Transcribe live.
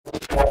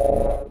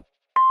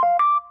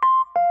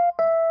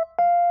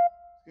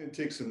And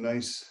take some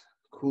nice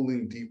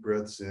cooling deep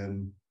breaths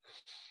in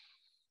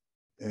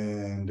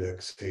and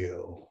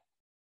exhale.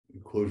 You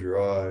close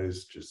your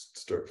eyes, just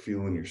start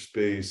feeling your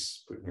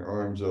space, putting your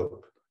arms up,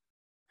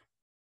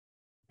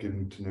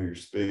 getting to know your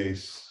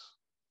space.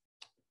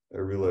 I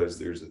realize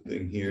there's a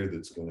thing here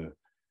that's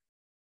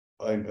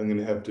I'm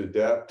gonna have to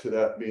adapt to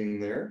that being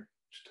there.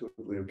 It's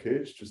totally okay.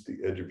 It's just the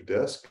edge of a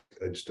desk.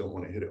 I just don't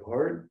want to hit it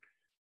hard.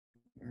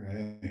 All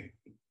right.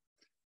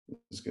 I'm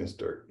just gonna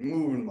start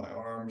moving my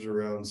arms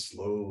around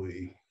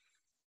slowly,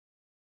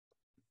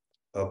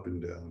 up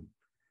and down.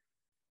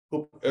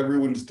 Hope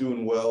everyone's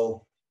doing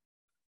well.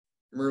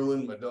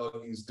 Merlin, my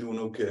dog, he's doing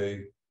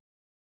okay.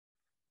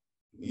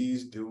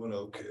 He's doing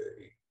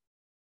okay.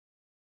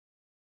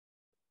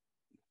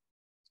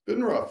 It's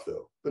been rough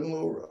though, been a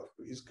little rough,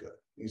 but he's good.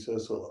 He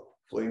says hello.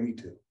 Flamey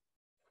too.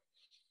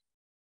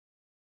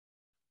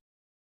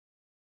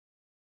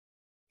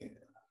 Yeah.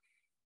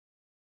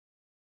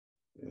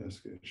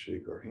 Just gonna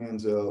shake our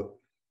hands out,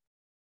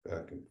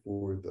 back and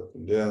forth, up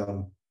and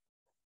down.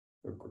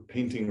 We're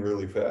painting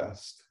really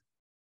fast.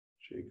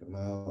 Shake them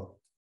out,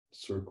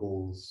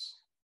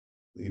 circles,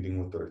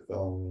 leading with our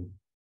thumb,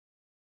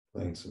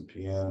 playing some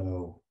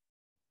piano.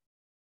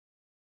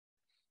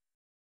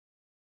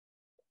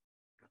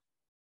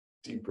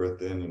 Deep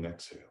breath in and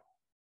exhale.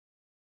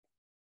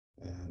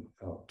 And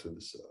out to the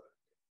side.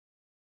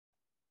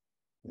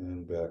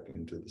 And back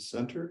into the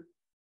center.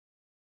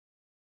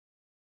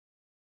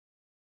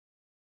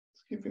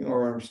 Just keeping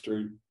our arms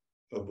straight,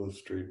 elbows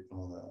straight, and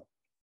all that.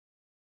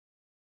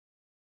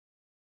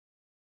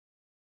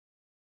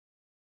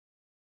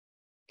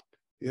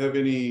 You have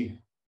any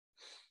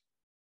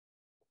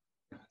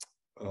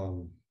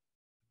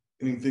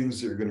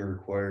things that are going to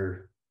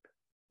require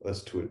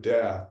us to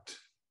adapt,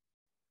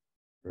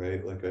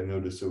 right? Like I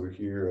notice over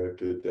here, I have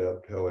to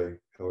adapt how I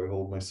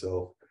hold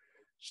myself.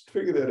 Just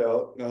figure that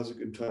out. Now's a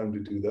good time to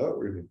do that.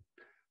 We're going to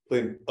play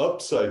an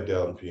upside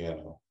down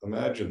piano.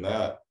 Imagine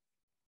that,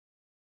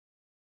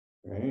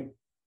 right?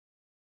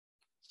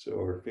 So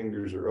our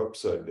fingers are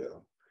upside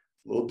down.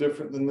 A little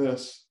different than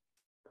this.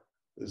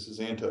 This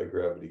is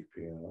anti-gravity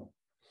piano.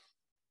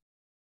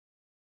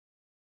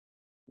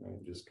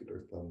 Right, just get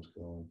our thumbs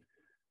going.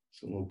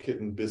 Some little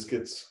kitten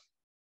biscuits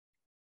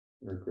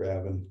we're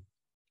grabbing.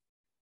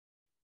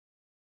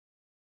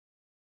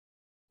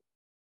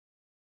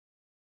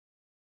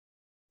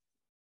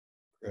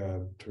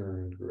 Grab,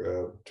 turn,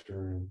 grab,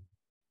 turn.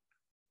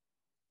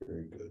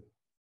 Very good.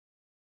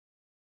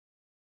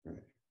 All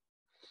right.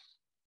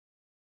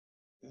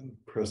 And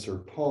press our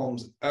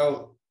palms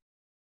out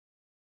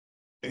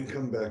and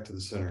come back to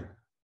the center.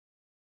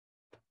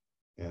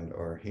 And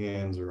our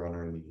hands are on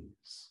our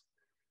knees.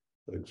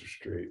 Legs are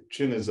straight.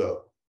 Chin is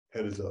up.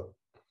 Head is up.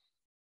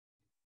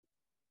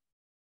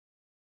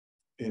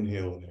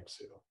 Inhale and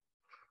exhale.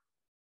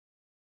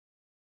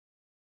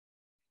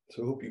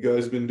 So I hope you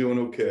guys have been doing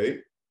okay.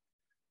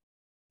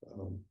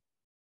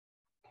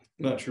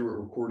 Not sure what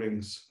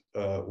recordings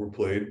were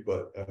played,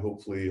 but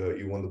hopefully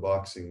you won the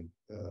boxing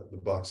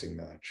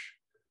match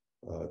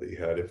that you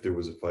had. If there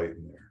was a fight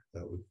in there,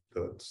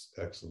 that's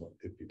excellent.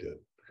 If you did,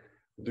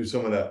 we'll do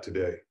some of that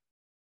today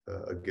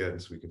again,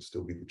 so we can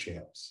still be the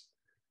champs.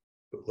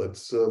 But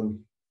let's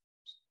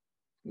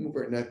move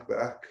our neck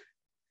back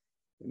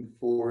and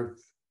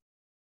forth,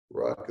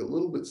 rock a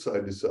little bit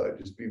side to side.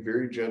 Just be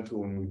very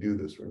gentle when we do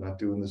this. We're not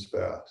doing this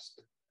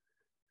fast.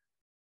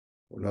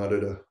 We're not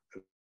at a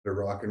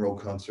rock and roll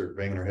concert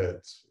banging our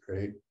heads,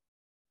 right?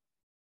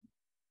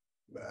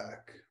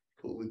 Back,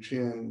 pull the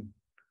chin,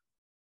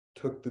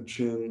 tuck the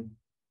chin.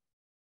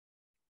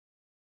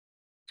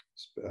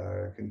 It's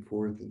back and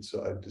forth and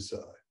side to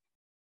side.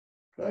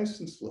 Nice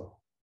and slow.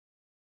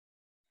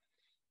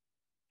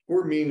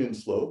 Or mean and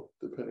slow,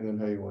 depending on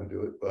how you want to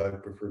do it, but I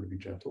prefer to be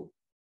gentle.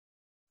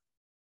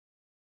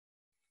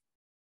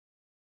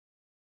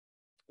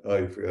 Oh,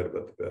 you forgot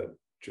about the bad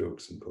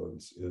jokes and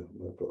puns. Yeah,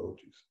 my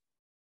apologies.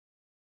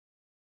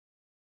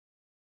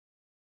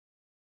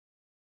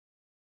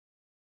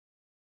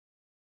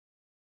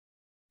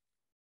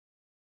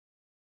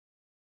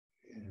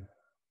 Yeah.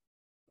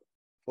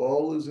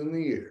 Fall is in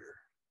the air.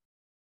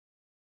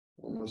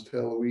 Almost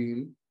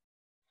Halloween.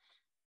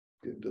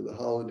 Get into the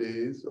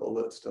holidays, all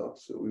that stuff.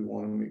 So we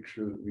want to make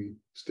sure that we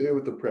stay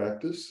with the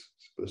practice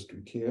as best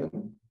we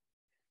can.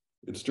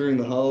 It's during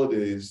the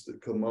holidays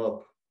that come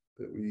up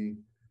that we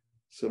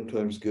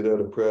sometimes get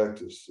out of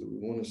practice. So we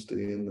want to stay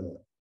in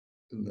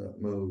that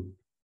mode.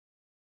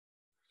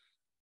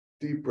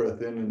 Deep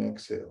breath in and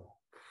exhale.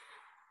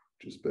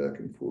 Just back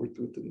and forth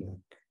with the neck.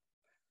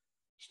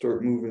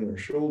 Start moving our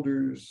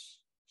shoulders.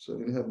 So I'm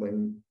going to have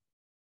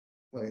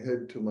my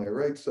head to my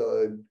right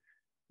side,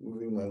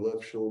 moving my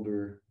left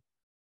shoulder,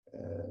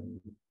 and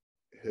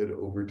head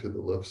over to the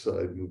left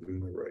side, moving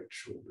my right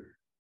shoulder.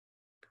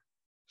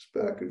 Just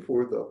back and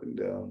forth, up and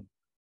down.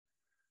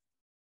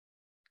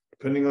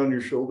 Depending on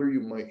your shoulder, you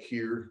might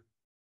hear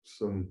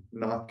some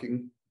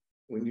knocking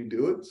when you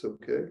do it. It's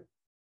okay.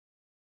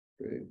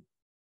 Great.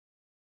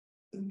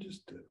 And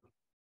just do.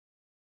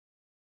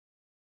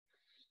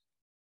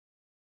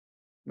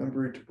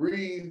 Remember to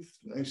breathe.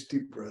 Nice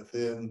deep breath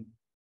in.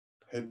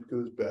 Head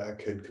goes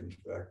back, head comes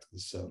back to the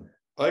center.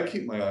 I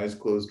keep my eyes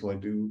closed when I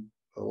do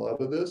a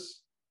lot of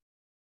this,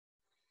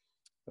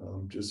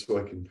 just so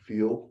I can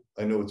feel.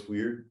 I know it's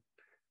weird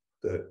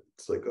that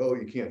it's like, oh,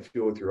 you can't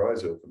feel with your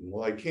eyes open.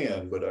 Well, I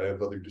can, but I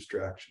have other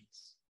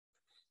distractions.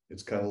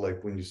 It's kind of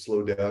like when you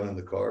slow down in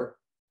the car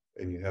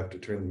and you have to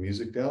turn the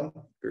music down.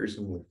 Very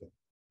similar thing.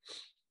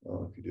 I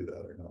don't know if you do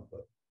that or not,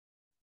 but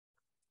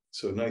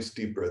so nice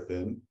deep breath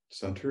in,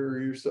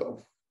 center yourself.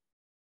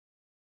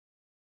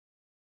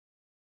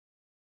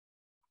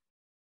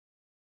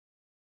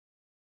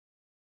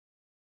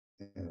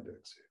 And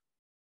exhale.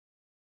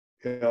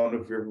 I don't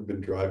know if you've ever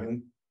been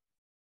driving,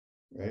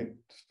 right?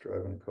 Just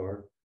driving a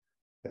car.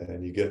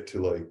 And you get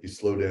to like, you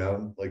slow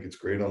down, like it's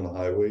great on the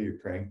highway, you're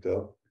cranked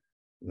up.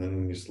 And then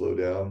when you slow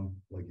down,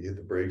 like you hit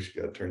the brakes,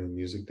 you got to turn the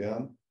music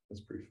down.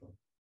 That's pretty fun.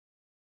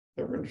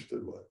 Never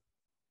understood why.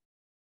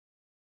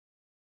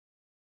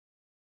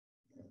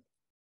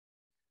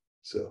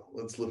 So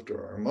let's lift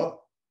our arm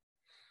up,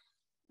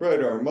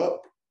 right arm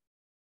up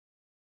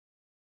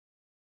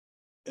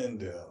and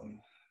down,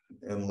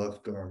 and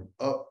left arm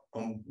up.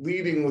 I'm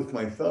leading with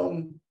my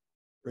thumb,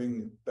 bring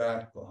it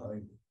back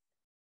behind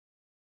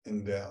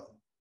and down.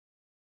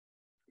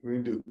 We're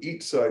going to do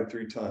each side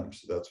 3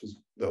 times. So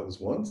that was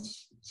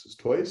once. This is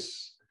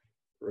twice.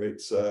 Right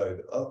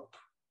side up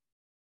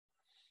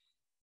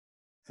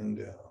and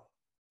down,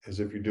 as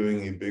if you're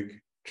doing a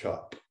big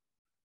chop,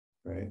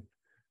 right?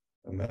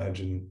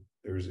 Imagine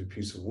there's a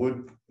piece of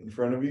wood in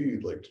front of you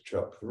you'd like to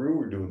chop through.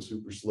 We're doing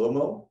super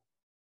slow-mo,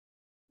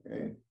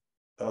 right?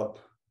 Up,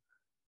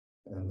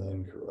 and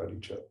then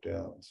karate chop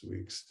down. So we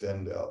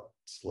extend out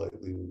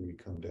slightly when we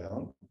come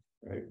down,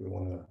 right? We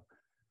want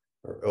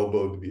our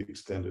elbow to be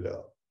extended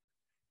out.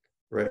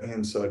 Right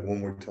hand side one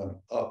more time,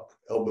 up,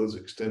 elbows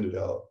extended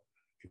out.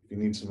 If you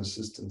need some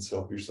assistance,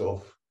 help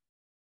yourself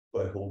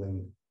by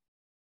holding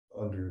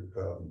under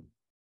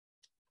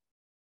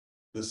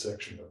this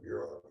section of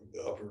your arm,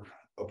 the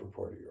upper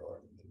part of your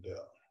arm, and then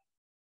down.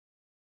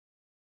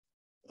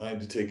 I had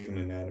to take an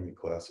anatomy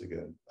class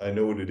again. I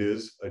know what it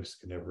is, I just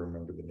can never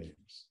remember the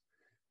names.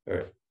 All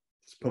right,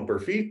 let's pump our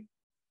feet.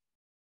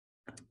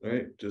 All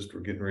right, just we're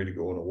getting ready to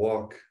go on a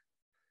walk.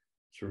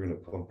 So we're going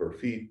to pump our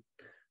feet,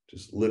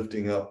 just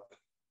lifting up,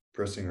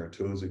 pressing our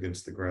toes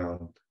against the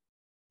ground.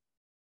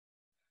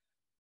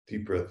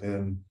 Deep breath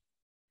in.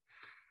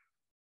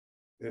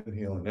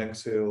 Inhale and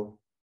exhale.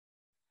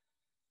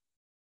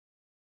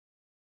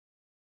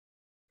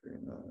 Very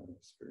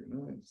nice, very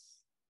nice.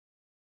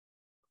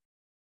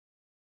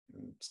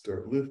 And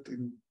start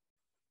lifting.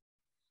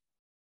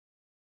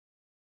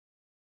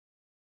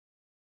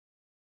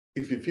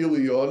 If you feel a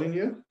yawn in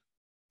you,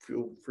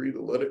 feel free to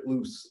let it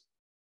loose.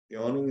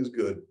 Yawning is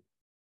good.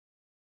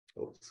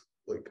 Helps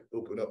like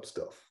open up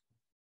stuff.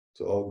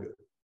 It's all good.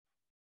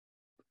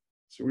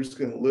 So we're just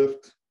going to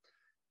lift.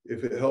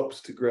 If it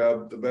helps to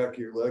grab the back of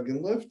your leg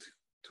and lift,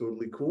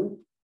 totally cool.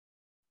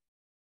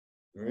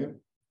 All right.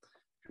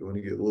 If you want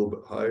to get a little bit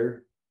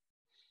higher,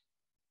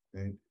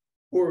 right?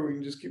 Or we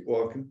can just keep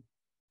walking.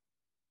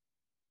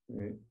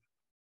 Right.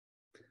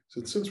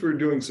 So since we're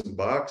doing some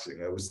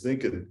boxing, I was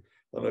thinking,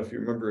 I don't know if you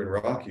remember in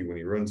Rocky when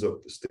he runs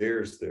up the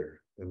stairs there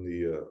in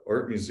the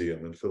art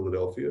museum in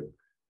Philadelphia,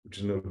 which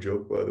is no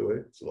joke, by the way.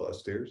 It's a lot of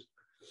stairs.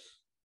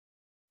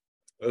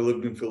 I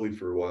lived in Philly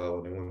for a while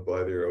and I went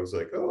by there. I was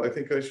like, oh, I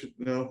think I should,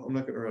 no, I'm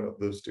not going to run up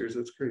those stairs.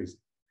 That's crazy.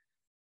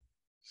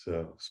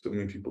 So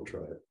many people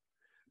try it.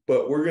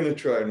 But we're going to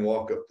try and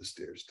walk up the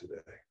stairs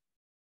today.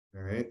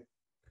 All right.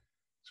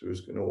 So we're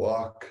just going to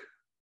walk.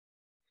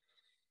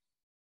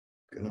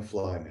 Gonna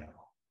fly now.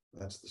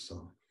 That's the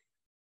song.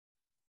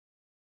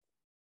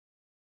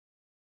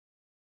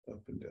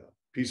 Up and down.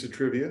 Piece of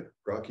trivia,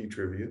 Rocky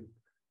trivia,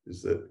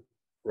 is that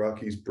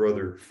Rocky's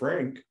brother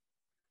Frank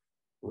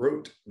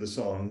wrote the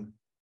song,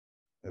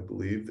 I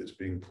believe, that's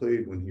being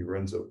played when he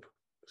runs up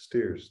the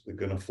stairs. They're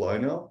gonna fly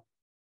now.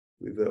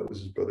 I believe that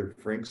was his brother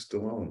Frank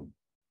Stallone.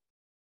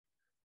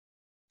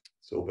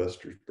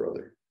 Sylvester's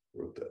brother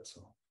wrote that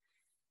song.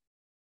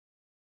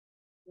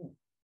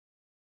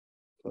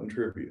 Fun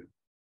trivia.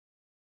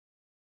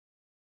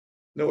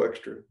 No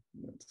extra.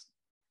 That's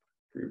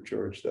free of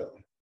charge, that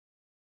one.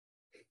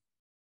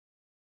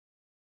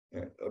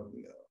 And up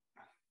and down.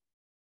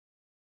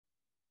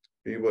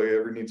 If anybody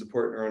ever needs a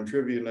partner on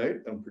trivia night,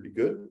 I'm pretty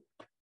good.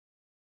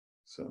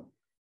 So,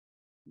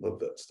 love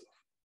that stuff.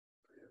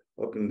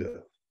 Up and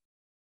down.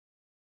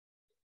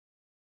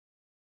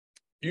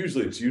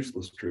 Usually it's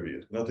useless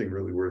trivia, nothing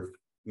really worth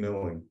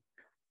knowing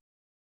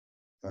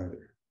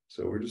either.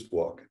 So we're just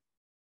walking.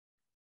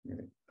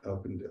 Right.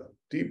 Up and down.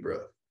 Deep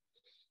breath.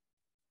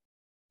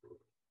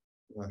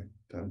 All right,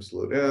 time to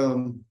slow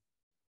down.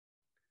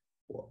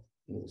 Walk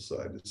a little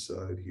side to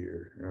side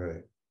here. All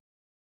right.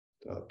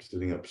 Stop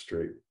sitting up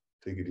straight.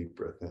 Take a deep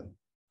breath in.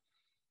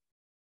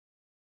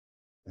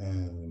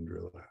 And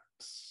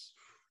relax.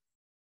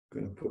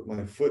 I'm going to put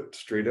my foot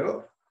straight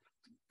out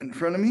in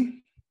front of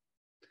me.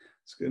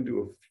 It's going to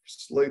do a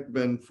slight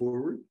bend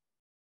forward.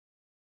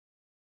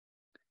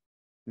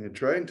 I'm gonna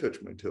try and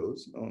touch my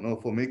toes. I don't know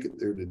if I'll make it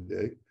there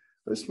today.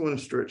 I just want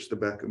to stretch the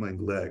back of my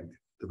leg,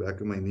 the back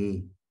of my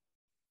knee,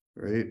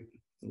 right?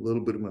 A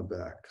little bit of my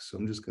back. So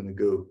I'm just gonna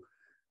go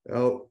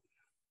out,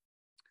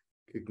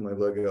 kick my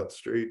leg out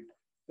straight,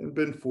 and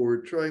bend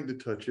forward, trying to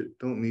touch it.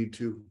 Don't need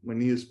to. My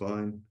knee is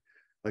fine.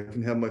 I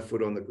can have my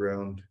foot on the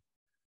ground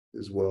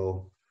as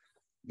well.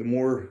 The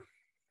more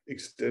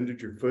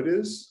extended your foot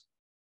is,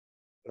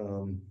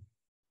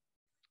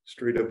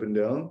 straight up and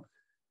down,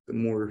 the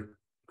more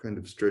kind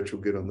of stretch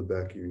you'll get on the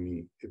back of your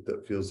knee, if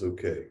that feels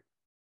okay.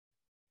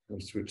 I'll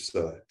switch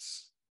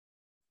sides.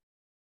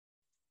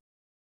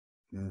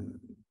 And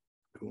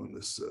go on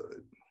this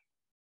side.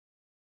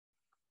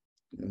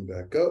 And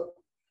back up.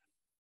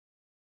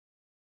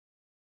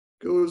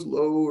 Go as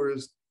low or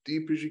as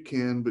deep as you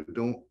can, but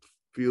don't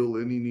feel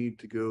any need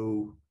to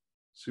go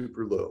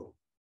super low,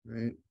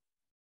 right?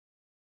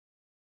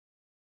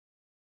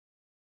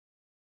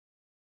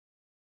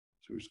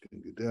 So we're just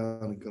going to go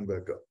down and come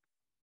back up.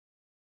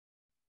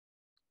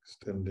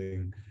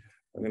 Extending.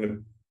 I'm going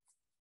to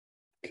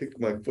kick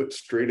my foot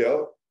straight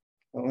out.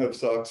 I don't have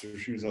socks or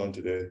shoes on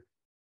today.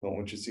 I don't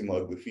want you to see my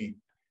ugly feet.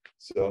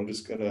 So I'm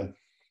just going to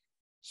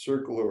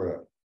circle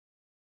around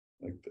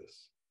like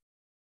this.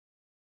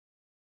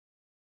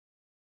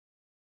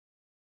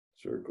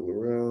 Circle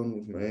around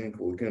with my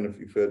ankle. Again, if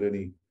you've had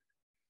any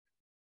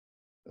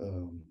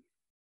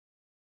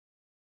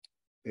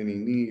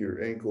knee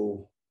or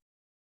ankle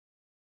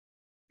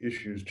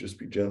issues, just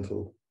be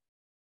gentle.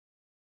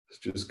 It's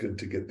just good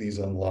to get these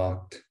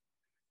unlocked,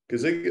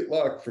 because they get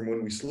locked from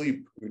when we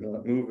sleep. We're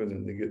not moving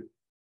and they get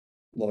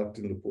locked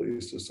into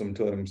place. So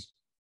sometimes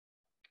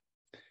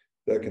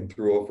that can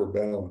throw off our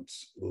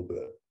balance a little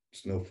bit.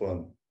 It's no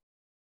fun.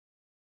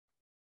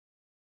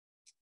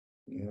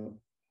 Yeah.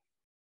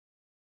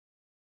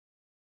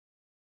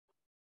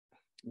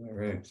 All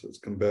right, so let's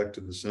come back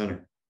to the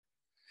center.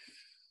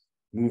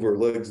 Move our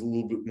legs a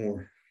little bit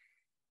more.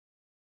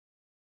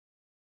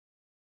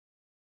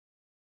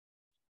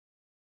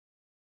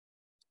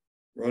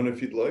 Run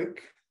if you'd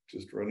like,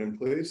 just run in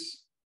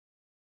place.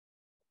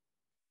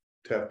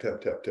 Tap,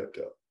 tap, tap, tap,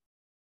 tap.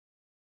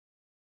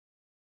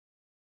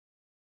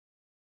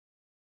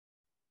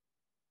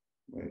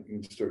 Right, you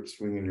can start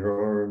swinging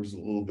your arms a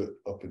little bit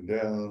up and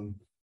down.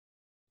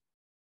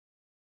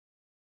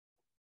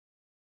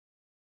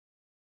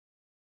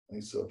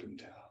 Nice up and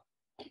down.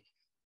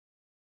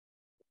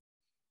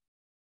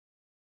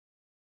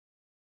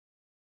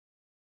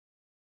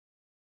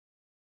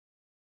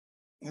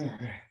 All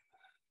right.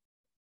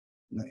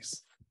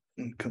 Nice.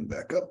 And come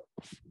back up.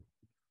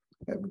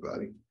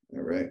 Everybody.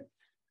 All right.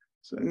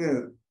 So I'm going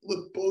to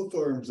lift both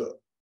arms up.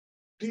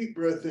 Deep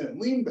breath in.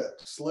 Lean back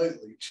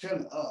slightly.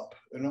 Chin up.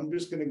 And I'm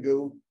just going to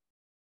go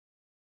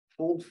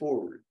fold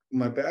forward.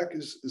 My back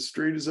is as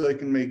straight as I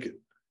can make it.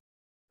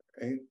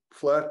 Right?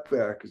 Flat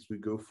back as we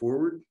go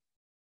forward.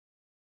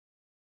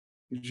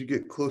 As you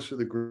get closer to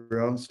the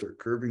ground, start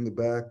curving the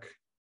back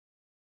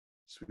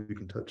so we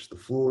can touch the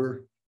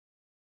floor.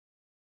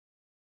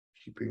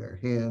 Keeping our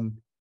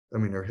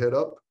head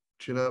up,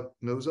 chin up,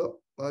 nose up,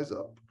 eyes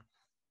up.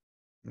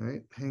 All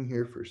right, hang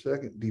here for a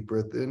second. Deep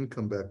breath in,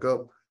 come back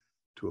up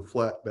to a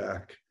flat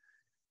back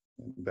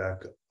and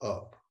back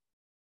up.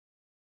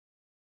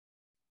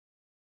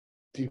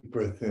 Deep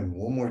breath in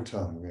one more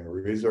time. We're going to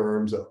raise our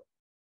arms up.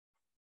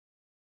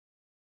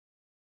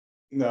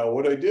 Now,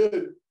 what I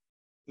did,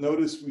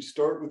 notice we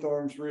start with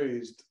arms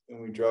raised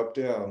and we drop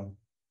down.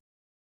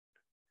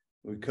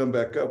 When we come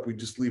back up, we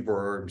just leave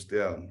our arms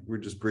down. We're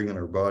just bringing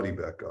our body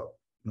back up,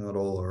 not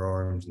all our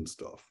arms and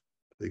stuff.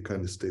 They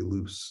kind of stay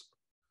loose.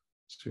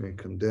 So you're going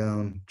to come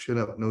down, chin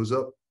up, nose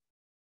up,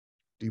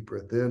 deep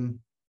breath in,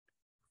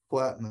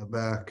 flatten the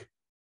back,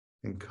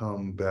 and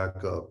come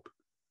back up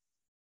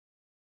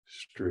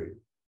straight.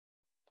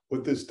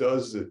 What this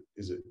does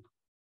is it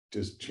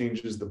just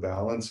changes the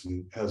balance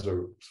and has us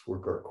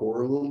work our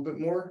core a little bit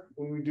more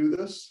when we do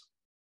this.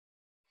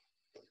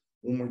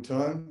 One more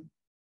time.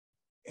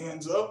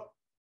 Hands up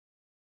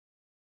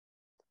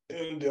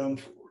and down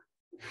forward.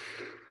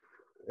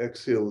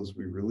 Exhale as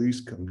we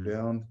release, come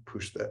down,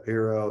 push that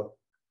air out.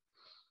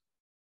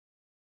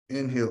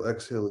 Inhale,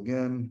 exhale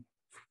again.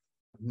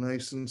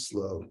 Nice and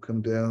slow.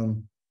 Come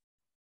down.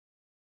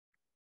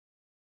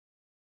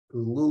 Go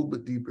a little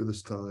bit deeper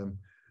this time.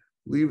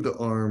 Leave the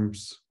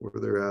arms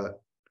where they're at.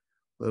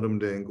 Let them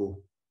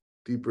dangle.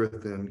 Deep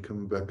breath in,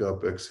 come back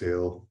up,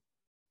 exhale.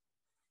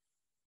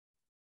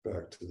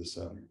 Back to the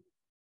center.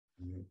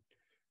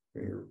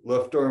 Bring your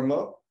left arm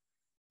up,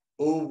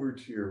 over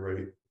to your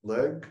right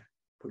leg.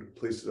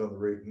 Place it on the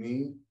right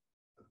knee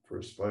for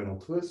a spinal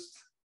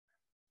twist.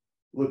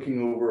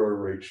 Looking over our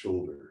right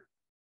shoulder.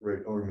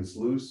 Right arm is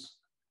loose.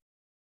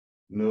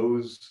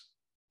 Nose,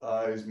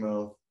 eyes,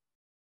 mouth,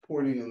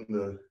 pointing in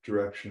the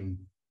direction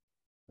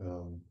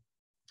over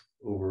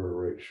our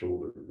right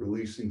shoulder.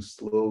 Releasing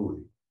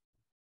slowly.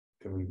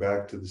 Coming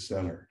back to the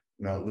center.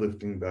 Not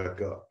lifting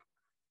back up.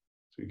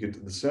 So we get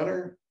to the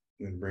center.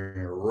 And bring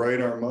our right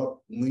arm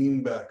up,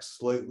 lean back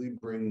slightly,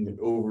 bringing it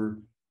over,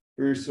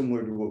 very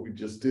similar to what we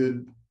just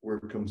did, where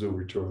it comes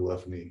over to our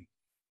left knee.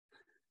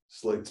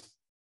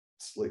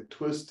 slight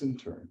twist and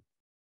turn.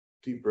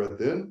 Deep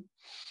breath in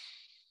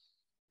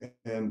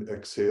and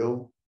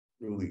exhale,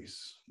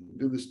 release.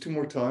 Do this 2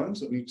 more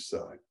times on each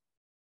side.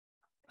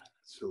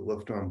 So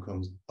left arm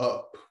comes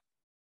up,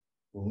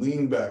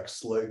 lean back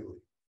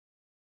slightly,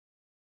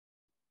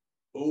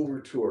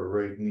 over to our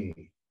right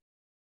knee.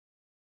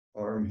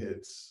 Arm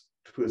hits,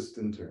 twist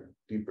and turn.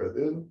 Deep breath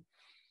in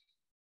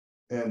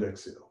and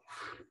exhale.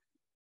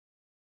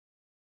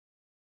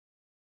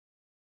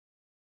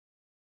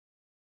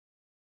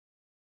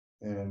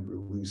 And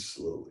release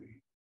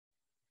slowly.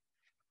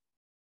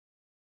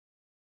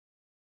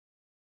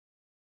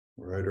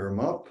 Right arm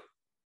up.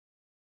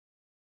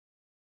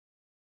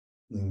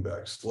 Lean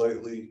back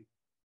slightly,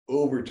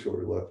 over to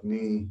our left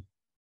knee,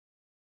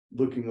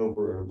 looking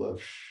over our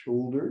left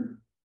shoulder.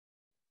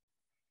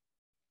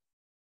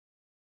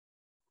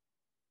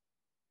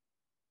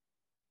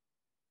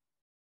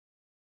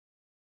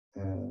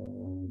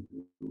 And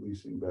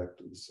releasing back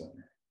to the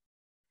center.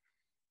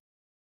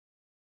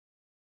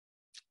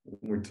 One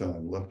more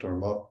time, left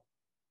arm up,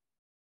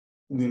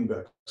 lean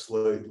back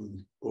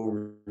slightly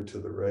over to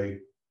the right.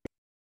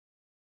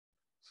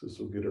 So this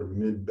will get our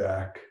mid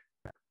back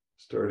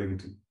starting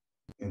to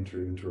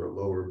enter into our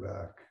lower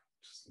back.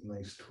 Just a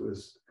nice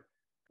twist.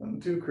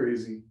 Not too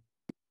crazy.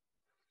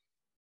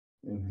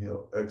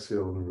 Inhale,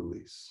 exhale, and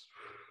release.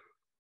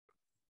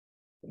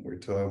 One more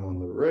time on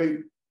the right,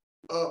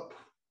 up,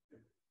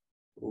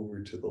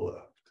 over to the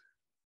left.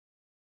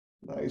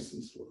 Nice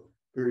and slow,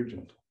 very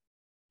gentle.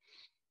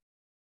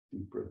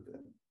 Deep breath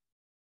in.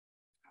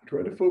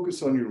 Try to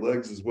focus on your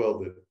legs as well,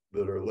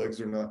 that our legs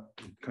are not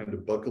kind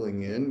of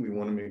buckling in. We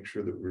want to make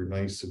sure that we're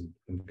nice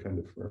and kind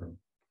of firm.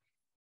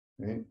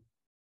 Right?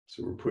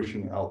 So we're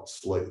pushing out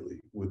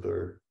slightly with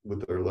our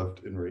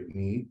left and right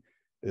knee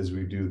as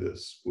we do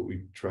this. What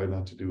we try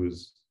not to do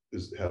is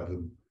have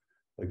them,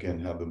 again,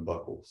 have them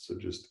buckle. So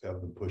just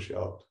have them push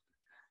out,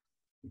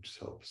 which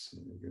helps.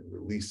 And we're going to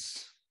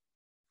release,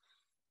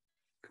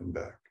 come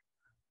back.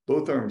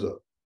 Both arms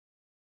up.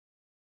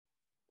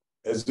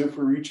 As if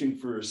we're reaching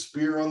for a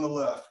spear on the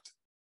left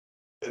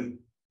and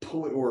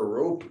pulling, or a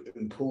rope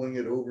and pulling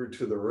it over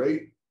to the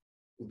right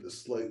with a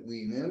slight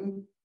lean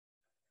in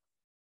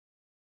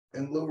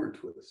and lower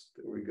twist.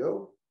 There we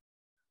go.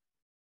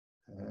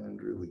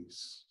 And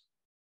release.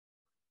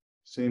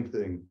 Same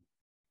thing,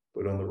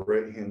 but on the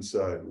right hand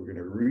side, we're going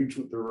to reach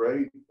with the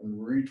right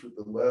and reach with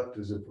the left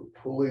as if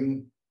we're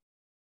pulling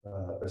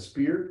a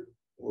spear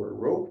or a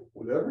rope,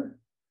 whatever.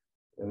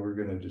 And we're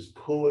going to just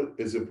pull it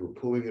as if we're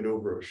pulling it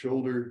over our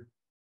shoulder,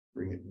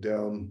 bring it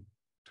down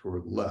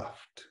toward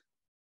left.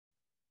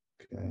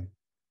 Okay.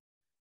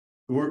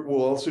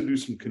 We'll also do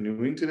some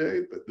canoeing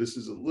today, but this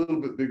is a little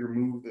bit bigger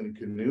move than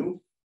canoe.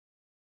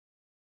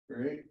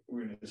 Right?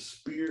 We're going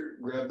to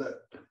grab that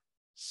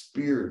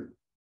spear,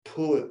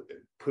 pull it,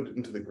 put it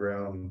into the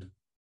ground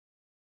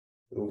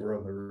over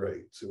on the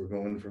right. So we're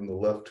going from the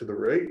left to the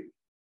right.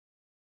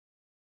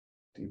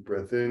 Deep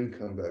breath in,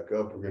 come back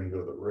up. We're going to go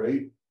to the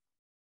right.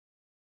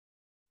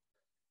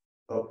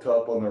 Up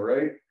top on the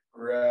right,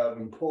 grab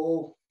and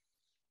pull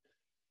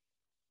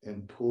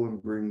and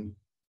bring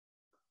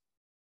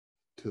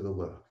to the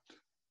left.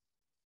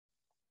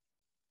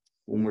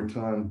 One more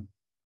time,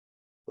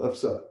 left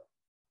side,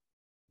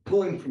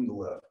 pulling from the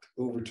left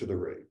over to the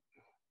right.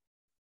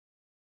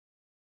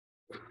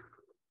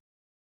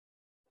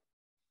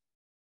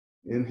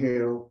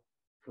 Inhale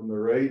from the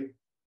right,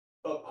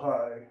 up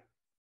high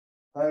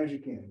as you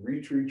can,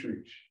 reach.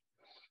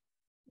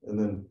 And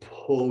then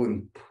pull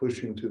and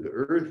push into the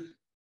earth.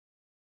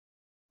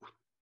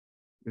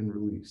 And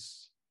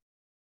release.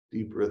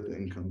 Deep breath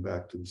in, come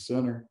back to the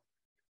center.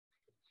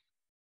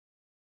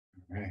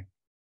 All right.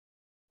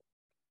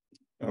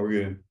 Now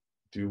we're going to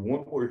do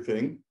one more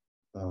thing.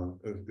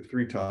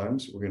 3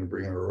 times. We're going to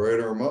bring our right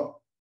arm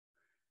up.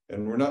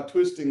 And we're not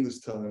twisting this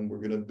time. We're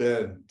going to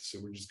bend. So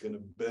we're just going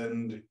to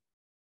bend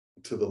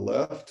to the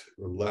left.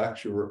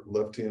 Relax your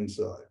left-hand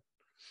side.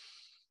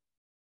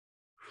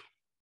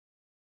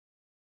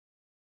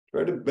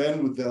 Try to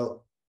bend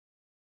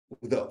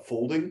without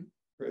folding.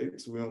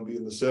 Right? So we won't be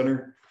in the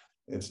center.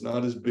 It's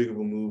not as big of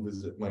a move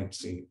as it might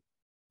seem,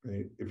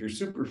 right? If you're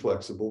super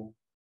flexible,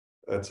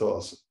 that's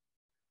awesome.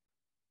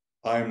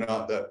 I'm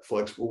not that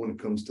flexible when it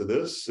comes to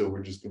this, so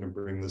we're just going to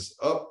bring this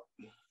up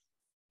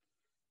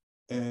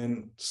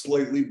and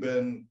slightly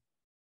bend,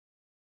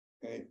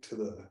 right, to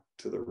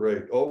the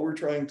right. All we're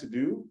trying to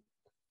do,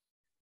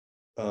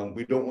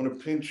 we don't want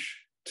to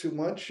pinch too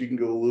much. You can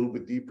go a little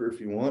bit deeper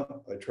if you want.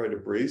 I try to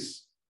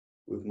brace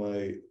with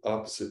my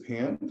opposite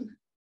hand,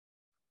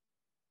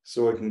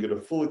 so I can get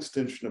a full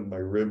extension of my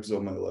ribs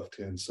on my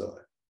left-hand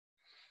side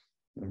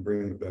and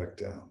bring it back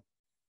down.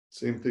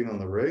 Same thing on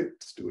the right.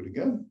 Let's do it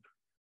again.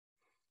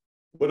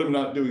 What I'm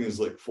not doing is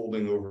like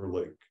folding over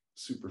like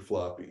super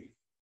floppy,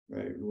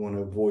 right? We want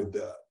to avoid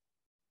that.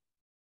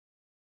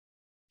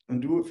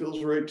 And do what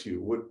feels right to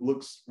you. What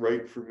looks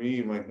right for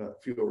me might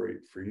not feel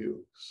right for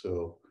you.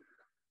 So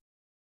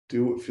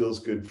do what feels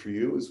good for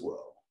you as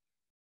well.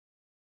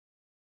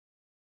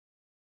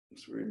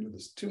 So we're going to do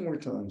this 2 more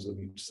times on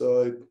each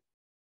side.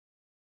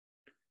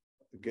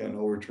 again,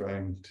 all we're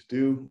trying to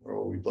do, or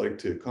all we'd like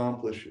to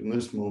accomplish in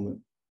this moment,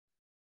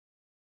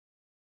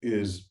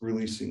 is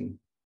releasing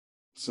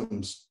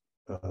some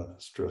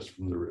stress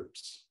from the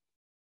ribs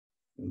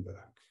and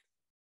back.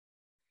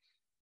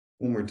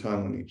 One more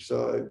time on each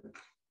side,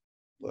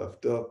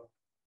 left up.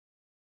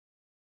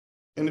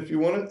 And if you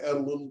want to add a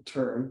little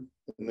turn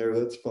in there,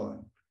 that's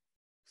fine.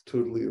 It's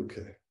totally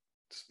okay.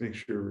 Just make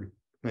sure we're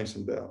nice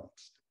and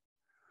balanced.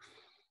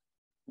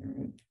 All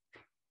right.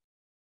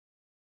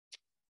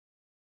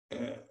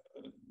 And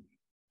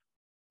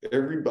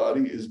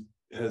everybody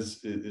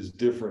is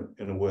different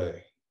in a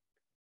way.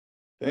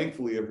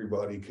 Thankfully,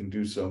 everybody can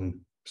do some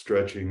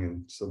stretching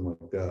and something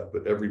like that,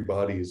 but every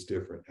body is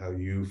different. How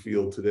you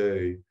feel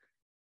today,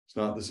 it's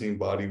not the same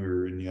body we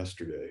were in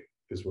yesterday,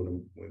 is what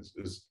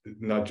is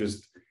not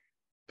just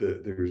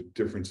that there's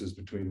differences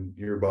between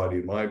your body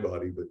and my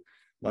body, but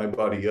my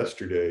body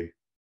yesterday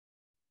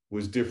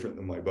was different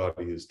than my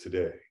body is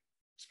today,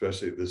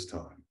 especially at this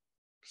time.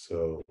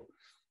 So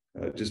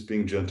just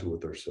being gentle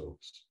with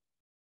ourselves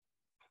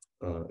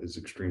is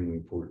extremely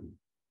important.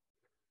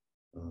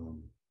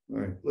 All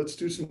right, let's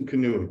do some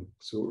canoeing.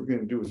 So what we're going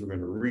to do is we're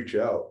going to reach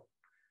out,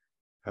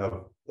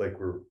 have like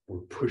we're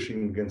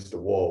pushing against a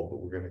wall,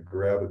 but we're going to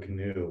grab a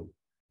canoe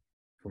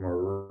from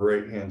our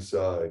right hand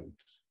side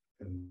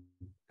and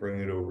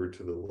bring it over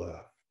to the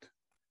left.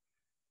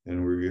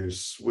 And we're going to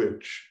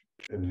switch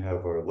and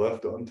have our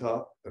left on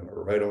top and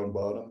our right on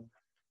bottom,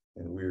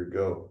 and we're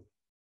going.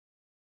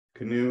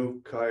 Canoe,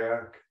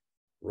 kayak,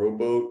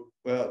 rowboat.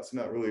 Well, it's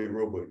not really a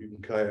rowboat. You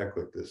can kayak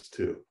like this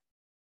too.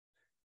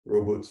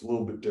 Rowboat's a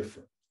little bit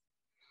different.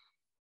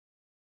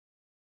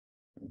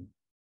 So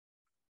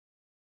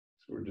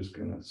we're just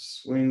gonna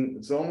swing.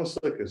 It's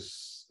almost like a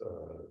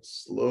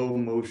slow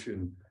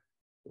motion,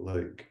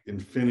 like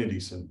infinity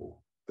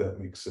symbol, if that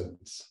makes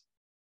sense.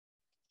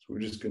 So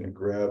we're just gonna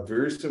grab,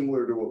 very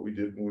similar to what we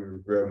did when we were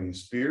grabbing a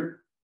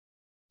spear.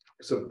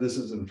 So this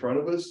is in front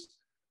of us,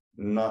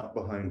 not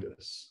behind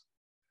us.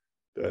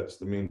 That's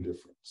the main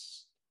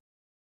difference.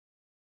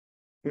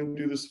 We're gonna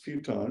do this a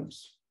few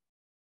times.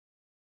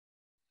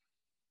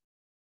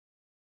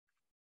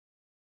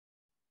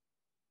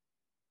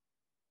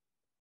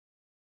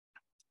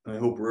 I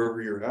hope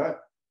wherever you're at,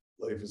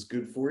 life is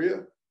good for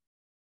you.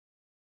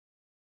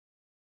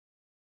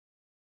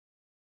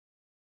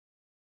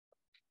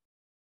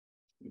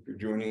 If you're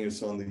joining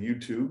us on the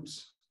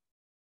YouTubes,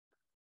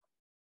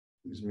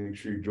 please make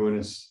sure you join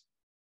us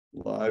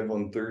live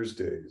on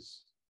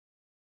Thursdays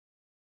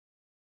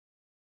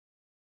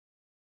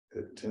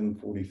at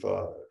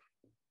 10:45. A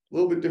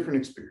little bit different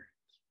experience.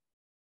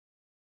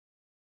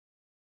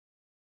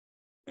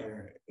 All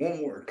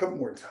right, a couple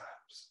more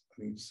times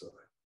on each side.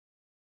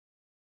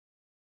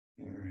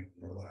 All right,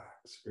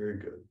 relax. Very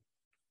good.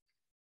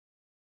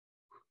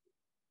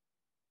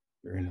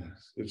 Very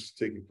nice. Let's just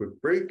take a quick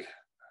break.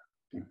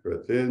 Deep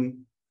breath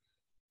in.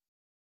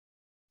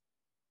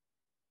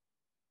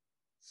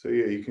 So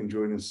yeah, you can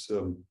join us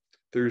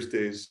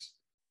Thursdays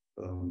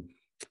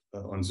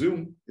on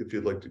Zoom if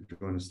you'd like to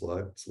join us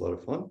live. It's a lot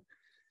of fun.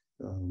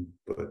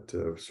 But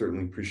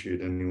certainly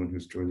appreciate anyone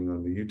who's joining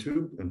on the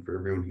YouTube, and for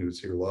everyone who's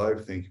here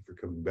live, thank you for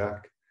coming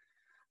back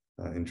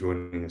and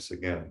joining us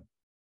again.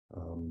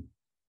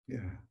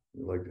 Yeah,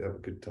 we like to have a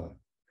good time.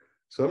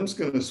 So I'm just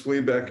going to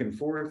sway back and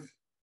forth.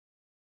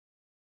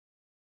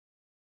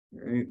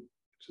 All right,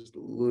 just a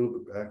little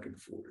bit back and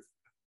forth.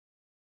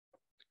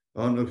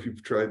 I don't know if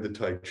you've tried the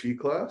Tai Chi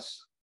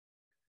class.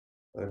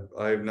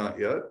 I have not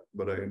yet,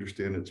 but I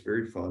understand it's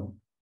very fun,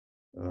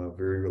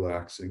 very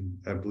relaxing.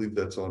 I believe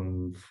that's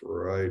on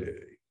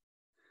Friday.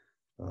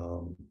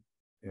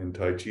 And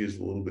Tai Chi is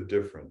a little bit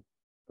different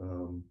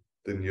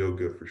than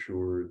yoga for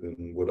sure,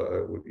 than what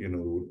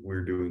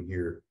we're doing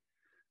here.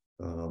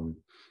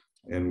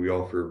 And we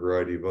offer a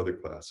variety of other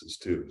classes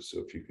too. So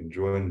if you can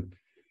join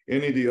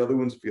any of the other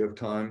ones, if you have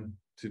time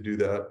to do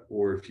that,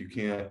 or if you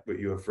can't, but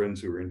you have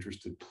friends who are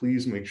interested,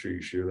 please make sure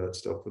you share that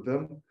stuff with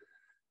them.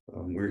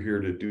 We're here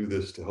to do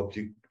this to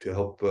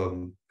help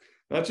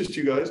not just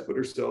you guys, but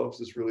ourselves.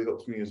 This really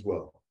helps me as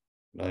well.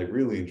 And I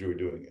really enjoy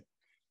doing it.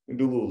 And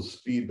do a little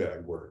speed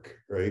bag work,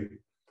 right?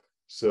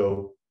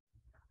 So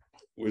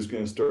we're just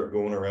going to start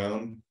going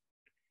around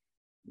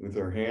with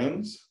our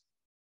hands.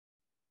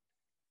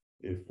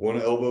 If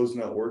one elbow's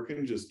not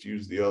working, just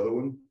use the other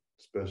one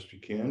as best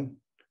you can.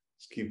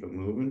 Just keep it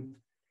moving.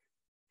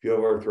 If you have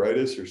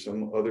arthritis or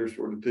some other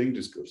sort of thing,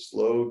 just go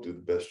slow, do the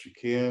best you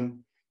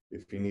can.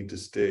 If you need to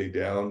stay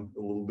down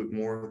a little bit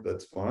more,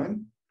 that's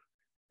fine,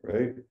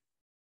 right?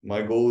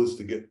 My goal is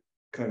to get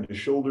kind of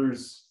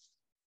shoulders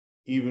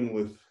even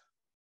with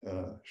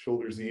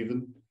shoulders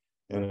even,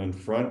 and in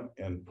front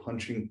and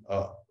punching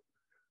up.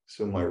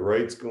 So my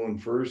right's going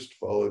first,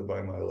 followed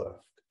by my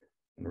left,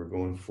 and we're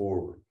going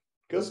forward.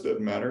 Guess it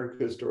doesn't matter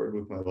because I started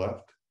with my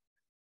left,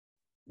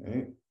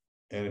 right?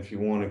 And if you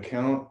want to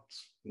count,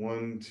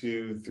 1,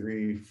 2,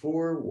 3,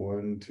 4,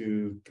 1,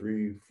 2,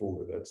 3,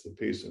 4. That's the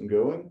pace I'm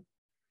going.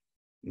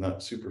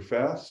 Not super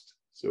fast,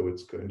 so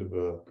it's kind of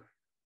a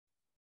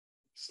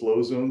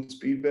slow zone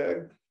speed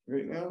bag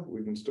right now.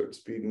 We can start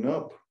speeding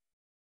up.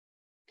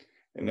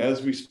 And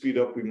as we speed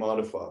up, we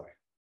modify,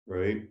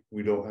 right?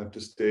 We don't have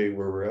to stay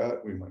where we're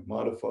at. We might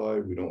modify.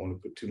 We don't want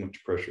to put too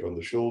much pressure on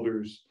the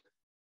shoulders.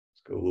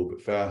 Let's go a little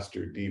bit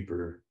faster,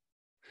 deeper.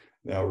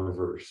 Now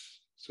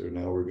reverse. So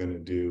now we're going to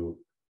do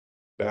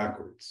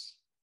backwards.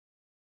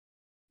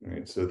 All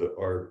right, so that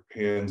our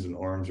hands and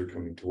arms are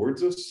coming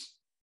towards us,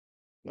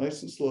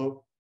 nice and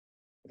slow.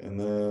 And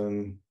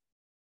then,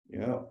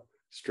 yeah,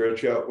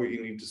 stretch out what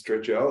you need to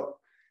stretch out.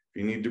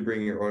 If you need to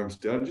bring your arms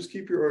down, just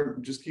keep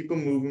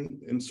them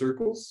moving in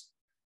circles,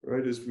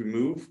 right? As we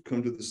move,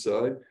 come to the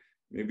side,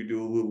 maybe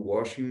do a little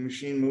washing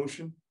machine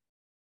motion,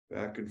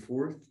 back and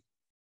forth.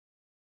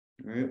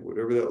 All right,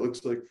 whatever that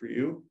looks like for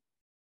you,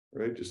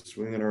 right? Just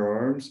swinging our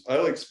arms. I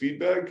like speed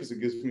bag because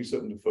it gives me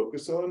something to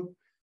focus on,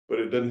 but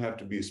it doesn't have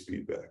to be a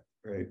speed bag,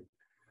 right?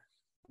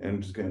 And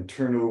I'm just going to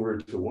turn over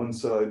to one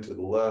side, to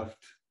the left,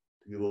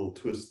 do a little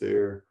twist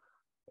there,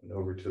 and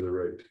over to the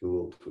right, do a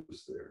little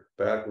twist there,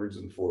 backwards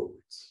and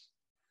forwards.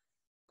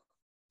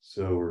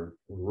 So we're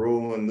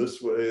rolling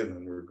this way, and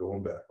then we're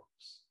going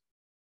backwards.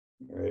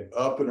 All right,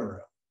 up and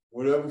around.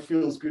 Whatever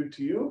feels good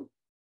to you,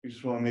 you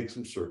just want to make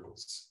some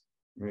circles,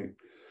 right?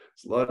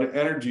 It's a lot of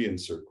energy in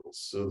circles.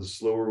 So the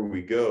slower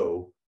we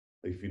go,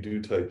 like if you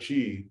do Tai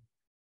Chi,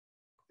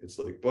 it's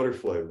like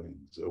butterfly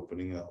wings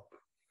opening up.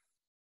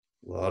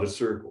 A lot of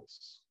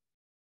circles.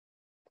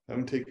 I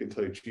haven't taken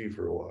Tai Chi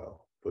for a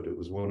while, but it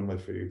was one of my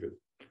favorite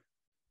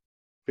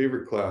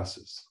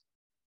classes.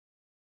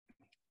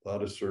 A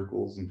lot of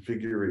circles and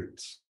figure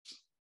eights,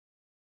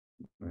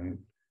 right?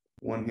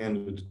 One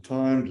hand at a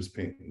time, just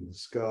painting the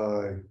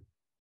sky,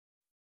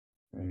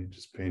 right?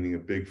 Just painting a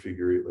big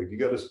figure eight. Like you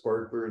got a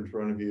sparkler in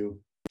front of you,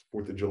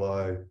 4th of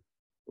July,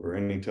 or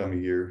any time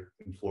of year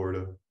in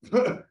Florida.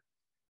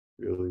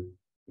 Really,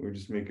 we're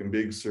just making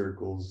big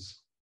circles.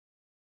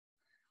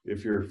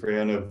 If you're a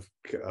fan of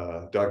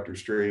Doctor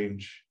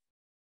Strange,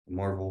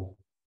 Marvel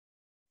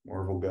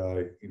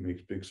guy, he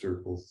makes big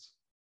circles.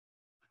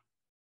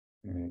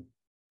 And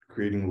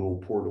creating little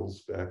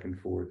portals back and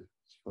forth.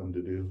 It's fun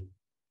to do.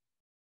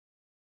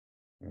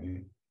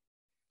 Right.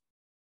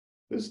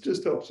 This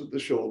just helps with the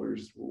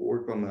shoulders. We'll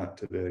work on that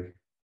today.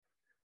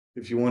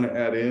 If you want to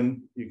add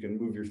in, you can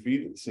move your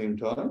feet at the same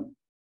time.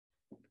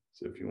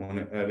 So if you want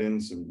to add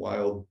in some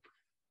wild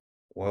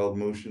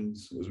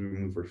motions as we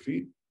move our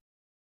feet.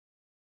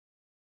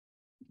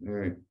 All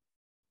right.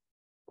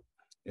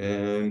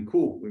 And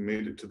cool, we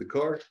made it to the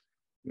car.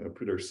 I'm gonna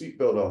put our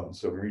seatbelt on.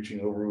 So I'm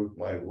reaching over with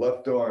my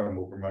left arm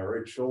over my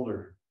right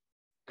shoulder.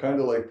 Kind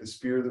of like the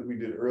spear that we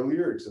did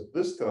earlier, except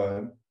this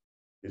time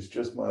it's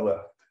just my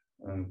left.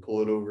 And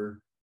pull it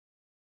over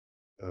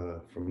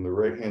from the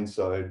right-hand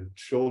side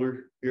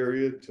shoulder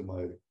area to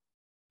my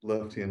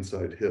left-hand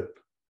side hip.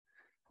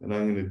 And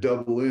I'm gonna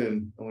double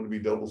in. I want to be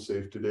double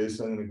safe today.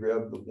 So I'm gonna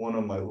grab the one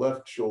on my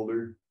left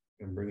shoulder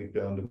and bring it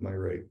down to my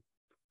right.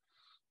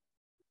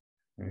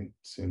 Right,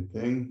 same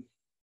thing.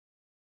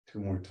 2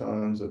 more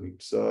times on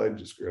each side,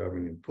 just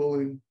grabbing and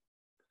pulling.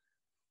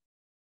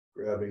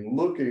 Grabbing,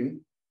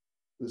 looking,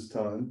 this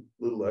time,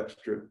 a little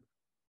extra,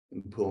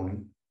 and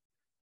pulling.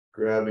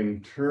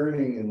 Grabbing,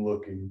 turning and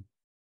looking.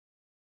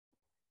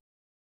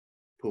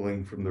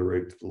 Pulling from the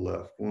right to the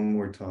left. One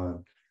more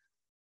time.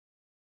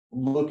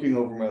 Looking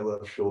over my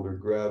left shoulder,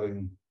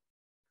 grabbing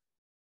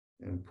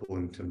and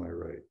pulling to my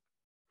right.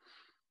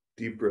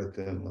 Deep breath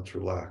in, let's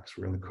relax.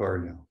 We're in the car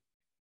now.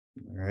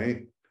 All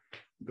right,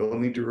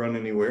 don't need to run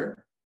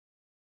anywhere.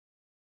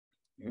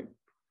 Okay.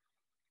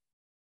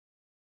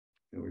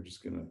 And we're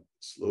just gonna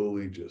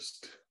slowly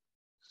just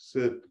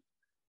sit,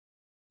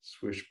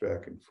 swish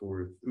back and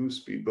forth. Ooh,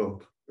 speed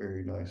bump,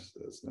 very nice,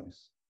 that's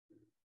nice.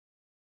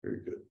 Very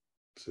good,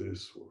 so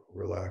just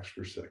relax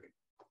for a second.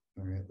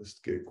 All right, let's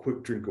get a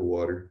quick drink of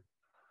water.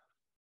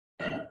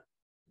 All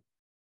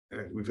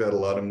right, we've had a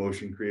lot of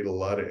motion, create a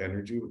lot of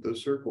energy with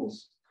those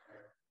circles.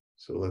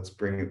 So let's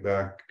bring it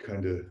back,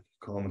 kind of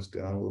calm us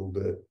down a little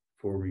bit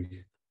before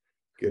we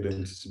get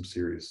into some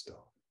serious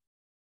stuff.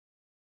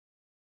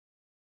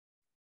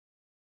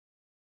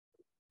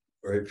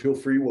 All right, feel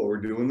free while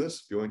we're doing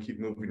this, if you want to keep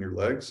moving your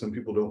legs. Some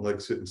people don't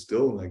like sitting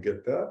still, and I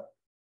get that.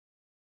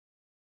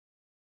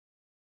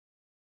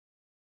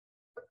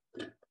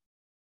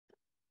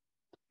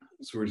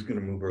 So we're just going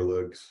to move our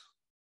legs.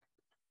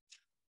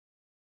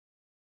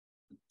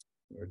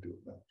 We're doing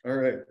that. All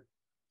right. Let's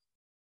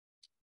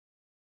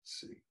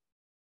see.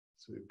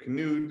 So we've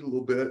canoed a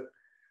little bit.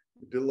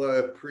 We did a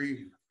lot of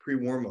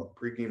pre-warm-up,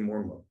 pre-game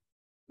warm-up.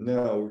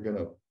 Now we're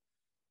going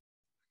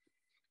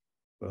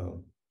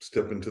to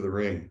step into the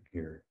ring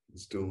here.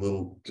 Let's do a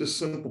little, just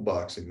simple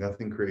boxing,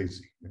 nothing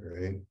crazy, all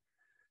right?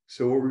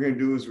 So what we're going to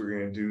do is we're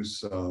going to do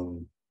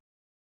some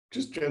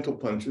just gentle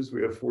punches.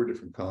 We have 4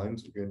 different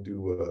kinds. We're going to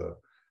do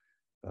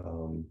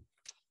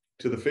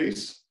to the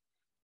face,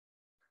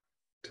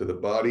 to the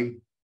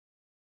body,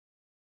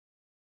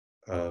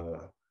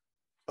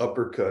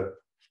 uppercut,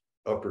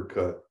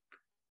 uppercut,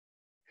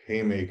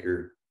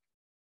 haymaker,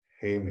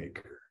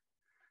 haymaker.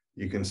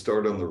 You can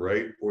start on the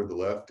right or the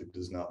left, it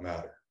does not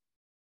matter.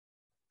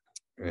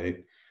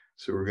 Right?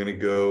 So we're going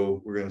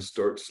to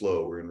start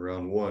slow. We're in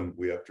round one.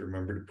 We have to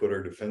remember to put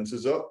our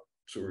defenses up.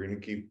 So we're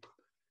going to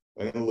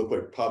I'm going to look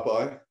like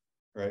Popeye,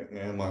 right?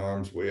 And my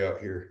arms way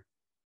out here.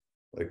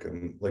 Like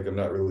I'm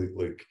not really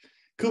like,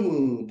 come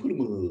on, put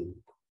them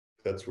up.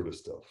 That sort of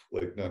stuff.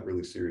 Like not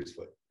really serious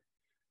fight.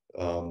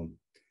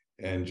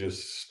 And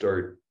just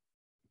start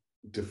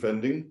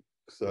defending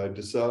side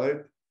to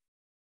side.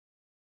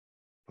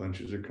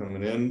 Punches are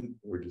coming in.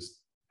 We're just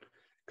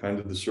kind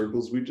of the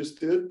circles we just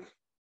did.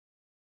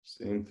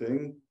 Same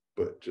thing,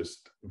 but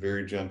just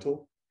very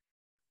gentle.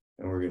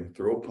 And we're going to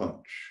throw a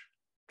punch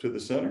to the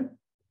center,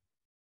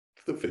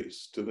 to the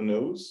face, to the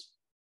nose,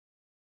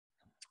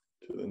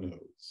 to the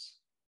nose.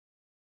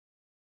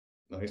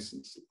 Nice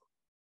and slow.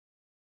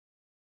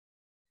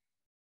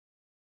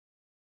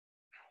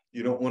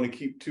 You don't want to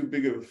keep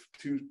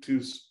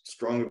too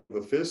strong of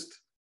a fist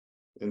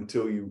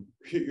until you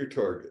hit your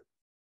target.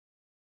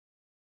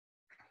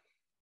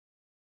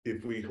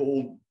 If we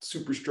hold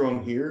super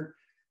strong here,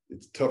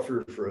 it's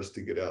tougher for us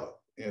to get out,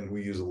 and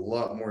we use a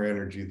lot more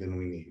energy than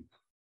we need.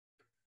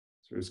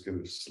 So we're just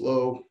going to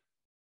slow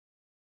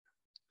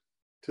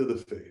to the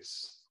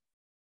face.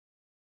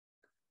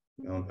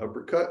 Now an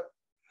uppercut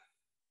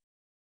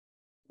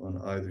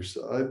on either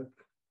side.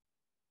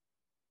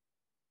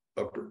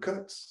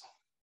 Uppercuts.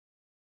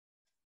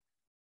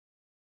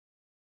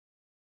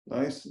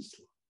 Nice and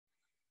slow.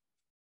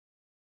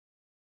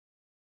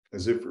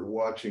 As if we're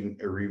watching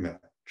a rematch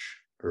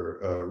or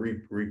a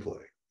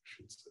replay, I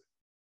should say.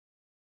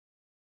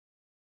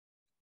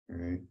 All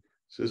right.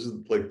 So this is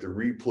like the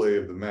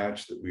replay of the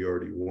match that we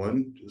already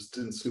won, just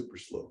in super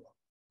slow.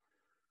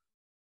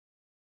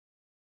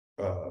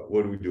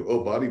 What do we do?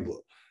 Oh, body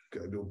blow.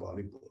 Gotta do a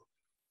body blow.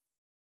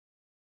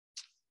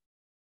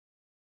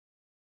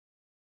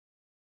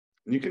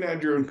 And you can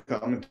add your own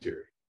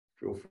commentary.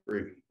 Feel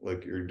free,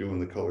 like you're doing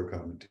the color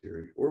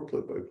commentary or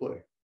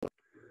play-by-play.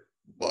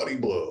 Body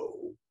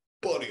blow,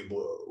 body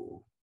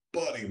blow,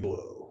 body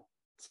blow.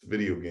 It's a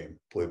video game,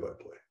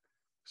 play-by-play.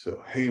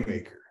 So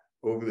haymaker,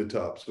 over the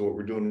top. So what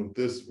we're doing with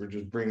this, we're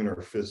just bringing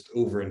our fist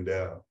over and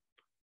down,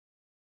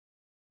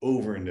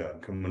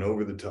 coming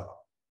over the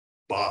top.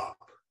 Bop,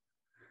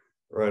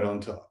 right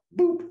on top.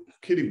 Boop,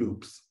 kitty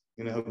boops.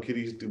 You know how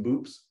kitties do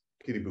boops?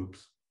 Kitty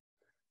boops.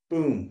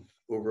 Boom,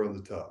 over on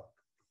the top.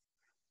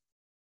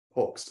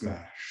 Hulk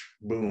smash,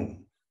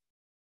 boom,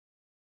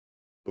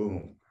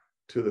 boom,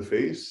 to the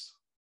face.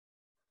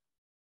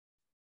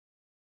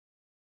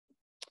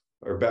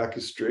 Our back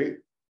is straight,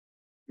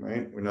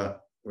 right? We're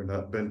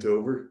not bent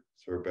over,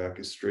 so our back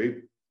is straight.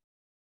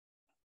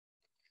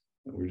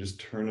 And we're just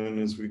turning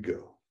as we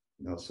go.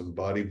 Now some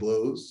body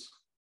blows.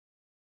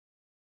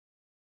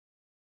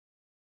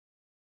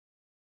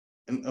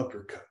 And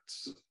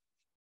uppercuts.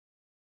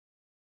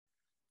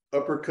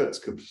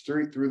 Uppercuts come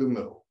straight through the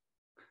middle.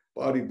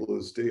 Body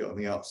blows stay on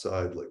the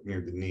outside, like near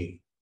the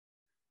knee.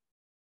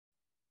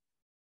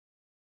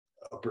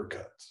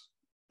 Uppercuts,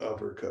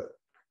 uppercut,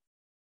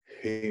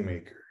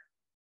 haymaker,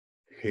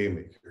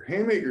 haymaker.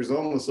 Haymaker is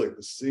almost like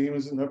the same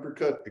as an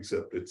uppercut,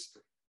 except it's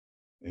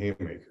a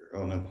haymaker. I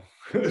don't know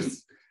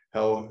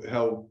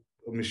how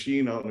a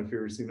machine. I don't know if you've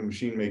ever seen a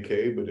machine make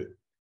hay, but it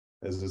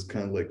has this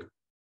kind of like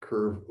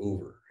curve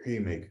over.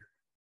 Haymaker,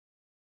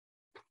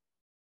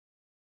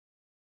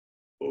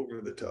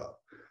 over the top.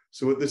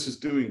 So what this is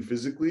doing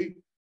physically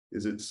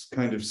is it's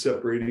kind of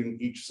separating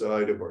each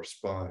side of our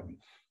spine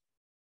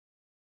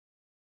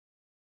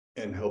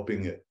and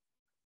helping it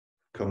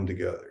come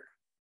together,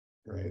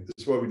 right? This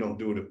is why we don't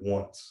do it at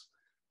once.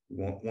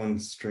 We want one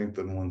strength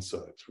on one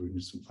side. So we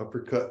do some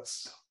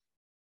uppercuts.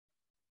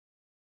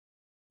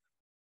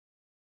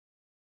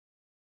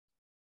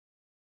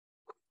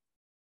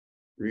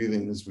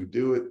 Breathing as we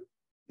do it,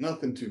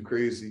 nothing too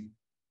crazy.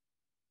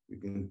 We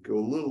can go a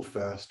little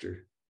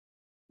faster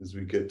as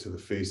we get to the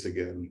face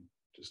again,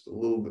 just a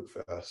little bit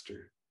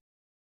faster.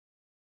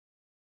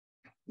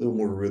 A little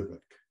more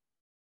rhythmic.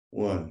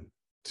 1,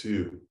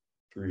 2,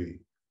 3,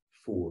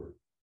 4,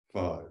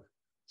 5,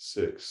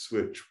 6.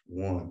 Switch.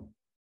 1,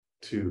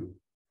 2,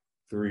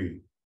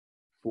 3,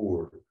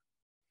 4,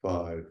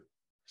 5,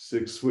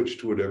 6. Switch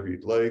to whatever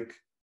you'd like.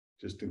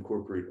 Just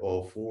incorporate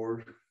all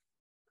 4.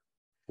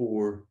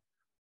 4,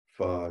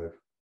 5,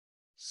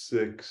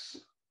 6.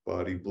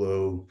 Body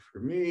blow for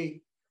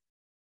me.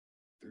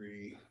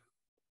 3,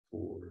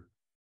 4,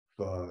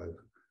 5,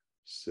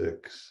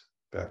 6.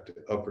 Back to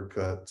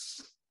uppercuts.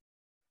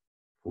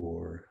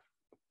 4,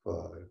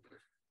 5,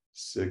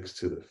 6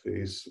 to the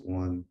face.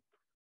 1,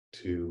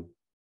 2,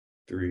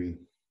 3,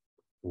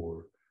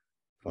 4,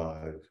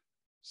 5,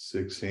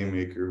 6.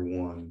 Haymaker.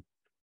 1,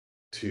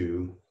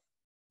 2,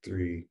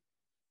 3,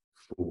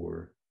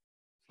 4,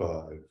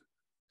 5,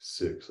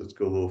 6. Let's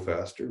go a little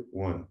faster.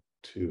 1,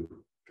 2,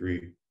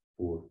 3,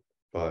 4,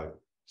 5,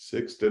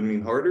 6. Doesn't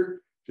mean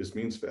harder, just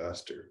means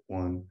faster.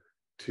 1,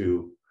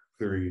 2,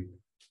 3,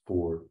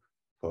 4,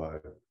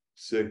 5,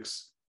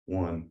 6.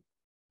 1,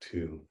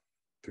 2,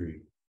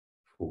 3,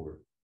 4,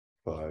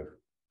 5,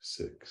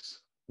 6.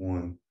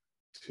 1,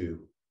 2,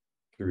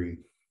 3,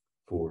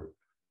 4,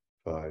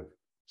 5,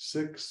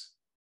 6.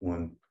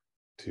 1,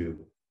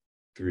 2,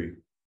 3,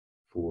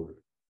 4,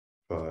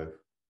 5,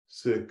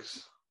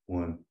 6.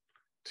 1,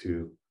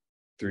 2,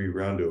 3.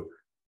 Round over.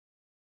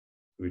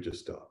 We just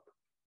stop.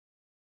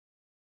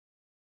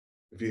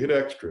 If you hit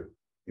extra,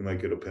 you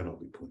might get a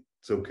penalty point.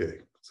 It's okay.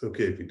 It's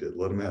okay if you did.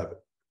 Let them have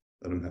it.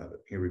 Let them have it.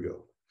 Here we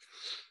go.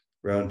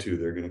 Round 2,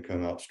 they're going to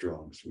come out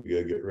strong. So we got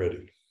to get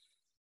ready.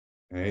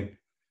 All right.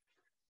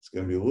 It's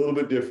going to be a little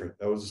bit different.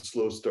 That was a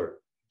slow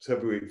start. It's a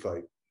heavyweight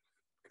fight.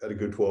 Got to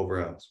go 12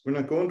 rounds. We're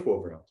not going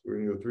 12 rounds. We're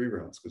going to go 3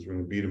 rounds because we're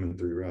going to beat them in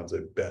 3 rounds. I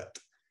bet.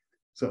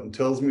 Something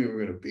tells me we're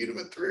going to beat them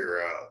in 3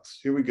 rounds.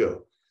 Here we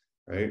go.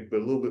 All right. But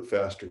a little bit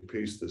faster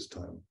pace this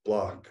time.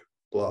 Block,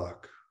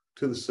 block,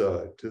 to the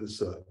side, to the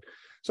side.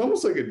 It's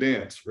almost like a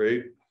dance,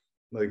 right?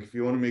 Like if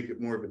you want to make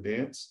it more of a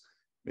dance,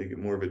 make it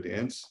more of a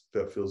dance.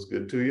 If that feels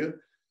good to you,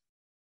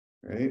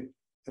 right?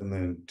 And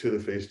then to the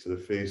face,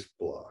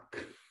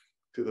 block.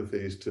 To the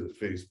face,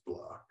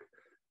 block.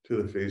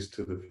 To the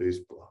face,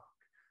 block.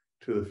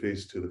 To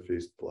the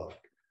face, block.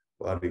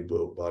 Body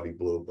blow, body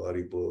blow,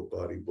 body blow,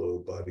 body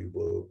blow, body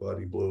blow,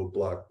 body blow,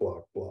 block,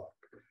 block, block.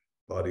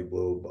 Body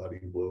blow,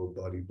 body blow,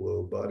 body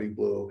blow, body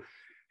blow.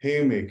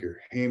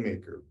 Haymaker,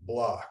 haymaker,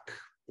 block,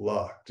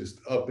 block, just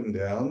up and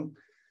down,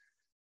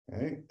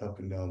 right? Up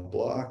and down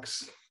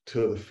blocks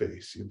to the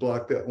face. You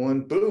block that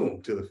one,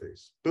 boom, to the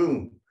face,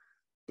 boom,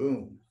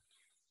 boom.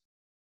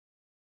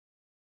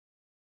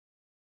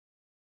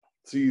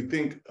 So you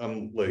think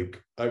I'm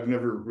like, I've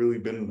never really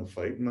been in a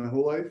fight in my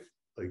whole life,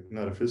 like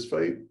not a fist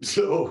fight.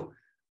 So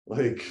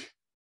like,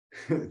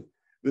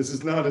 this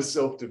is not a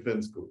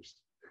self-defense course,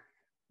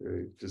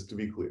 right? Just to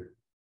be clear,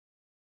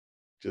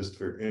 just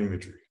for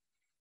imagery.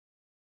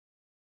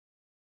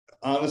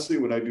 Honestly,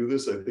 when I do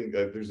this, I think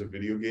there's a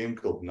video game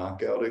called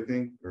Knockout, I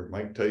think, or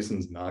Mike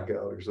Tyson's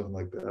Knockout or something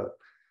like that.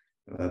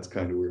 And that's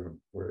kind of where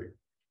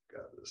I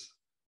got this,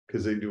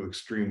 because they do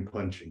extreme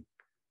punching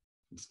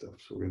and stuff.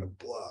 So we're going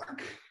to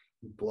block,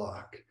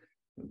 block,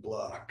 and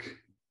block,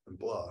 and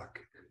block,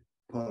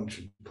 punch,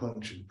 and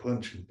punch, and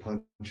punch, and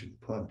punch,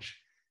 and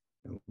punch,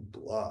 and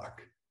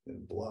block,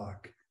 and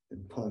block,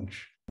 and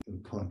punch,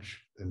 and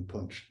punch, and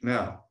punch.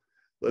 Now,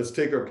 let's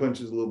take our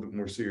punches a little bit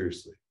more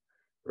seriously.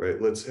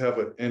 Right, let's have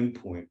an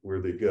end point where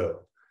they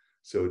go,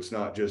 so it's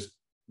not just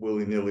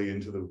willy-nilly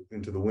into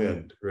the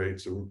wind, right?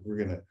 So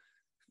we're gonna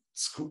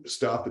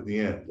stop at the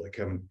end, like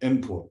have an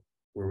end point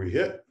where we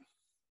hit.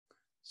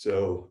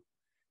 So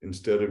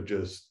instead of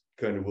just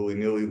kind of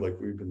willy-nilly like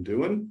we've been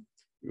doing,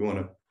 we want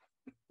to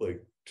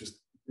like just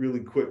really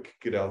quick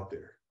get out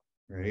there,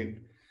 right?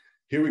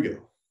 Here we go.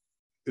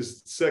 This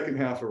is the second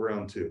half of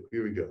round 2.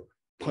 Here we go.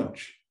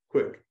 Punch,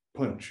 quick,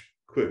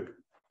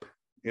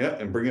 yeah,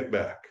 and bring it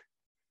back.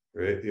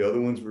 Right, the other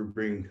ones we're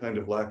being kind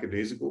of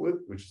lackadaisical with,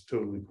 which is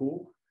totally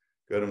cool.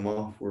 Got them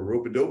off. We're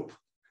rope-a-dope,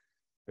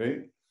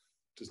 right?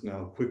 Just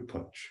now, a quick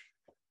punch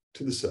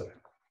to the side,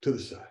 to the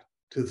side,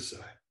 to the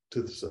side,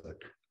 to the side.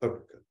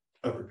 Uppercut,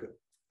 uppercut,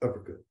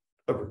 uppercut,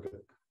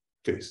 uppercut.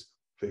 Face,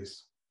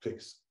 face,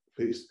 face,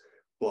 face.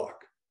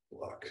 Block,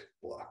 block,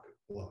 block,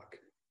 block.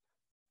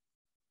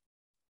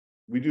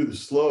 We do the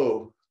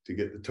slow to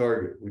get the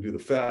target. We do the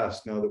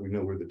fast now that we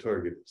know where the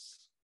target is.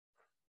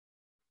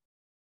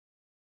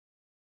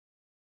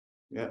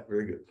 Yeah,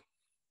 very good.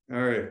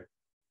 All right.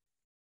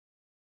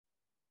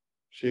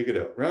 Shake it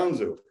out. Rounds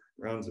over.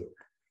 Rounds over.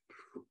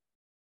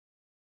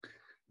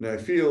 Now I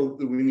feel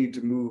that we need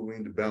to move. We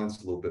need to bounce a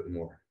little bit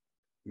more.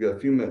 We got a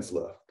few minutes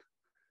left.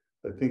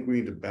 I think we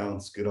need to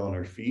bounce, get on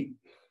our feet.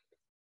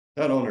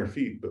 Not on our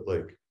feet, but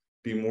like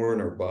be more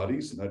in our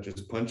bodies, not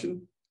just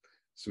punching.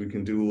 So we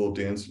can do a little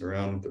dancing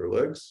around with our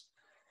legs,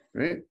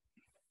 right?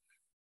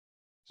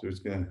 So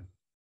it's gonna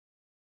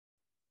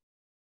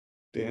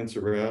dance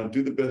around,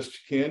 do the best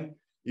you can.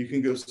 You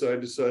can go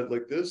side to side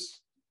like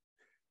this.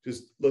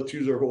 Just let's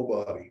use our whole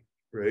body,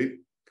 right?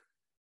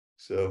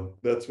 So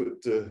that's what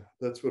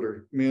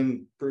our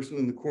person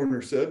in the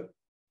corner said.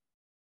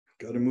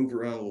 Got to move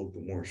around a little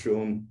bit more. Show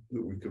them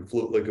that we can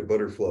float like a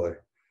butterfly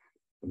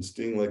and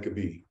sting like a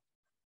bee,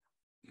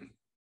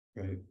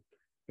 right?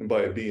 And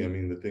by a bee, I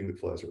mean the thing that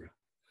flies around.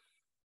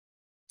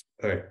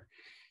 All right,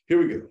 here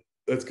we go.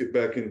 Let's get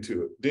back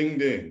into it. Ding,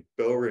 ding,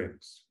 bell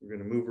rings. We're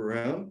going to move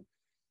around,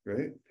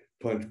 right?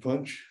 Punch,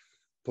 punch.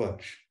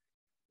 Punch.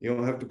 You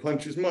don't have to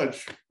punch as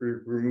much.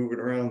 We're moving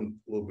around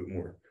a little bit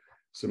more.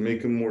 So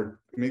make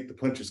the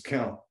punches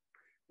count.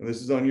 And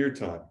this is on your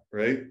time,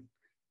 right?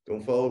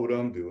 Don't follow what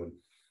I'm doing,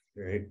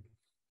 right?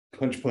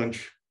 Punch,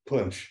 punch,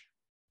 punch.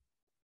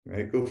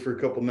 Right? Go for a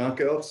couple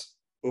knockouts,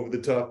 over the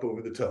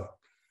top.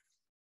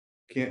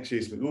 Can't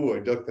chase me. Ooh,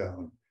 I ducked that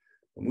one.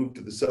 I'll move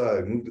to the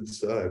side, move to the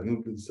side,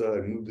 move to the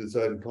side, move to the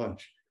side and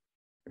punch.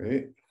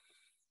 Right?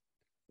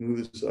 Move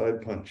to the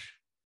side, punch.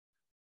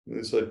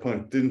 This side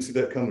punch, didn't see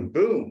that coming.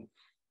 Boom.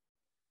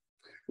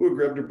 Ooh,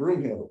 grabbed a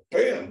broom handle.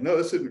 Bam. No,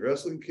 this isn't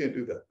wrestling. Can't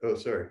do that. Oh,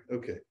 sorry.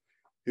 Okay.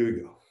 Here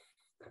we go.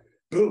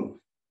 Boom.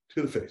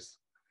 To the face.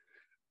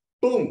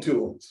 Boom. 2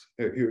 ones.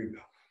 Here we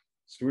go.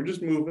 So we're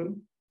just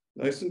moving,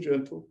 nice and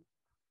gentle,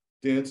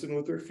 dancing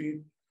with our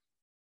feet.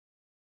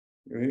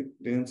 Right?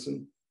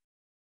 Dancing.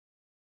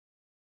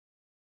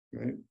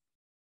 Right?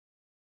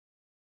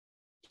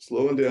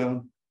 slowing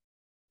down.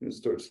 Gonna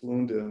start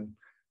slowing down.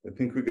 I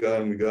think we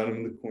got him. We got him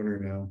in the corner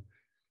now.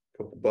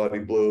 Couple body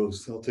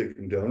blows. I'll take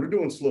him down. We're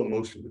doing slow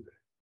motion today.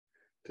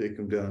 Take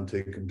him down,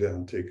 take him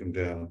down, take him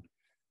down.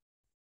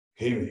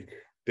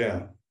 Haymaker,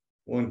 down.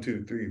 1,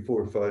 2, 3,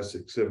 4, 5,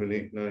 6, 7,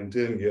 8, 9,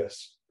 10.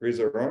 Yes. Raise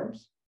our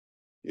arms.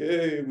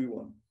 Yay, we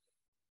won.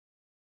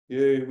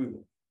 Yay, we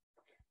won.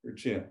 We're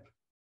champ.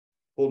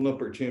 Holding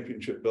up our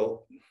championship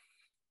belt.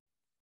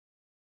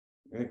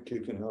 All right,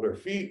 kicking out our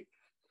feet.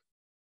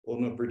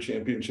 Holding up our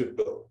championship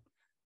belt.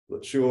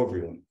 Let's show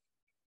everyone.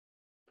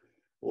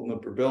 Holding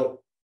up our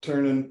belt.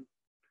 Turning.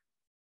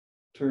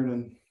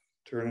 Turning.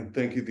 Turning.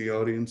 Thank you, the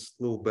audience.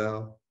 Little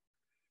bow.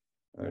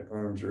 All right,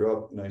 arms are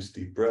up. Nice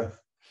deep breath.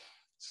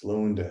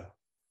 Slowing down.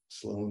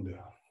 Slowing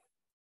down.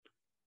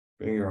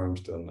 Bring your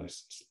arms down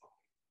nice and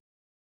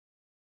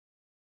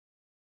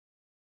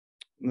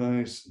slow.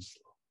 Nice and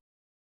slow.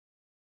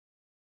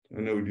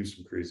 I know we do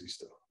some crazy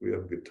stuff. We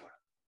have a good time.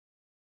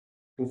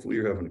 Hopefully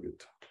you're having a good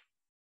time.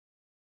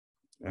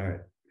 All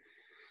right.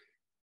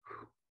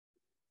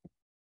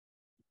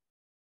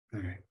 All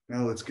right,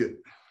 now let's get,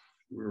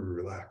 we're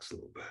relaxed a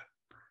little bit.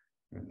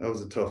 Right, that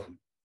was a tough one.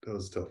 That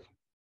was a tough one.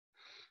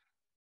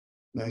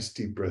 Nice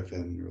deep breath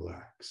in and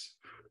relax.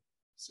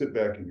 Sit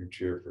back in your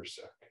chair for a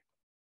sec.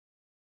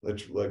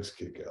 Let your legs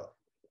kick out.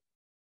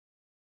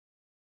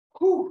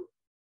 Whew.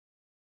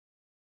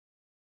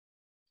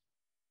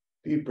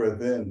 Deep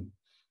breath in.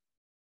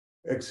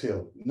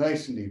 Exhale,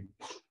 nice and deep.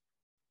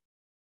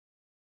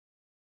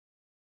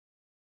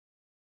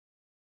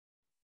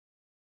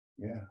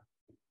 Yeah.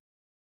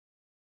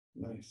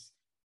 Nice.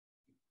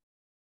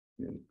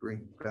 And bring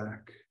it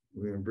back.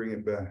 We're going to bring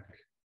it back.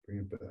 Bring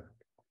it back.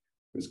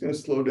 We're just going to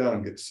slow down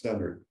and get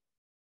centered.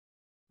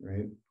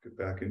 Right? Get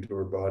back into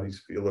our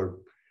bodies. Feel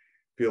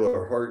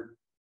our heart.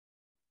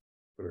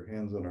 Put our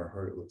hands on our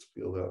heart. Let's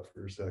feel that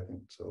for a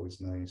second. It's always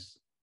nice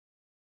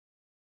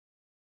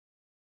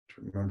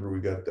to remember we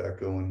got that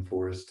going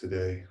for us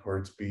today.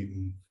 Heart's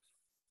beating,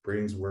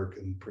 brain's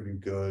working pretty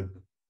good,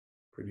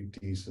 pretty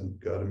decent.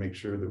 Got to make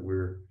sure that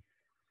we're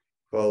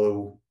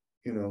follow,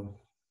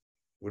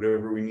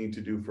 whatever we need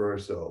to do for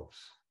ourselves.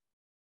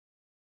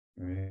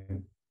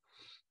 Right?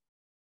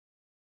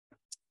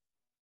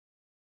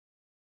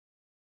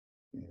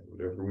 Yeah,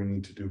 whatever we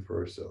need to do for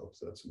ourselves,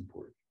 that's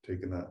important.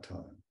 Taking that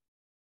time.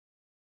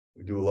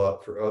 We do a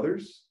lot for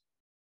others.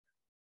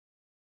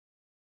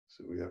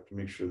 So we have to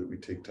make sure that we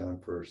take time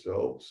for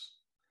ourselves,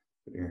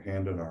 putting your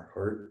hand on our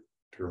heart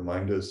to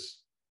remind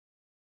us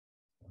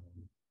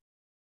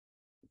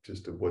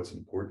just of what's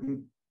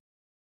important.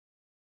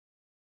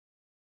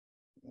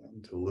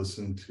 And to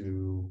listen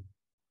to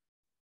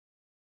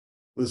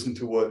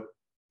what,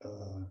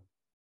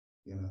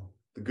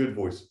 the good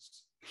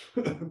voices,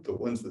 the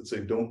ones that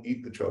say, don't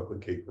eat the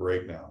chocolate cake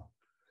right now,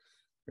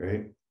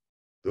 right?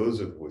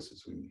 Those are the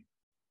voices we need.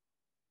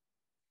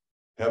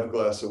 Have a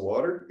glass of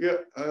water. Yeah,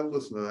 I'll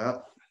listen to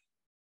that.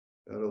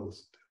 I'll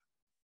listen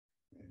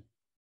to it.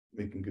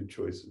 Making good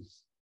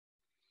choices.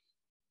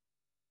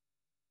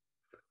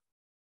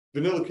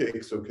 Vanilla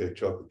cake's okay.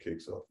 Chocolate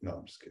cake's off. No,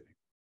 I'm just kidding.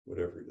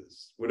 Whatever it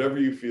is. Whatever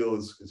you feel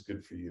is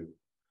good for you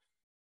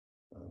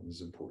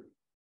is important.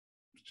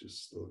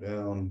 Just slow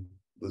down,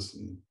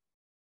 listen,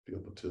 be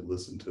able to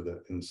listen to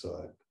that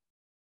inside.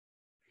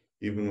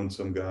 Even when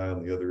some guy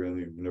on the other end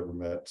you've never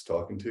met is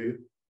talking to you,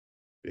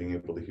 being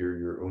able to hear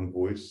your own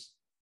voice,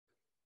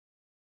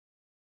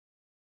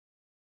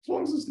 as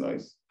long as it's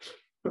nice.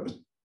 Right.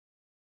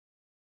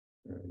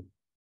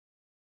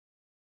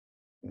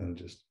 And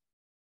just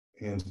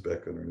hands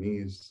back on our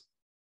knees.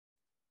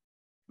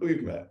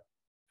 We've met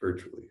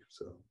virtually,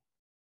 so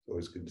it's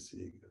always good to see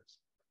you guys.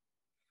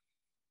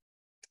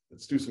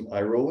 Let's do some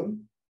eye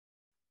rolling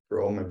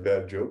for all my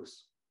bad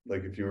jokes.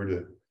 Like if you were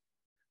to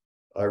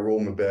eye roll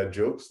my bad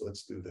jokes,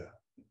 let's do that,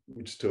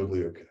 which is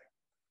totally okay.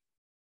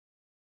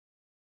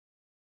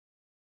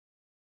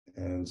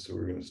 And so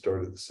we're going to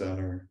start at the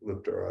center,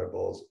 lift our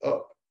eyeballs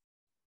up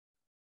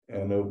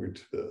and over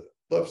to the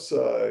left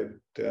side,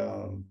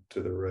 down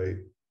to the right,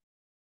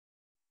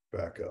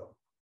 back up,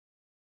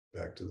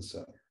 back to the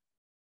center.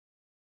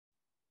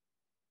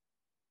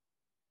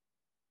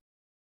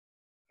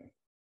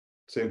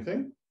 Same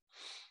thing,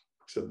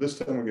 except this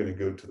time we're going to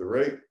go to the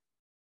right,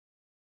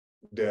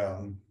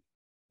 down,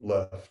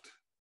 left,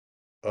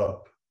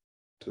 up,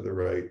 to the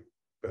right,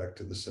 back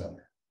to the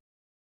center.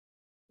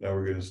 Now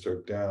we're going to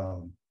start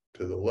down,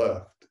 to the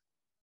left,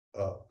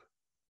 up,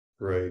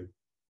 right,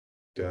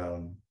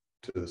 down,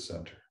 to the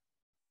center.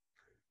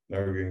 Now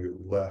we're going to go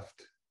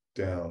left,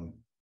 down,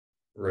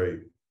 right,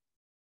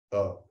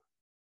 up,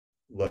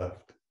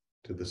 left,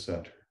 to the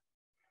center.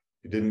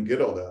 If you didn't get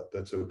all that,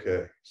 that's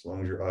okay. As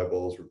long as your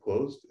eyeballs were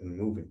closed and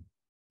moving.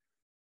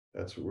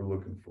 That's what we're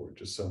looking for.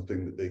 Just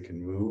something that they can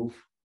move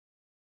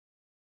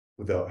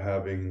without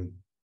having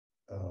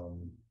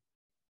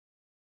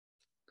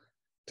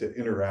to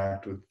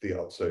interact with the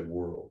outside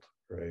world,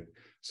 right?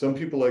 Some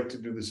people like to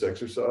do this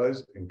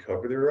exercise and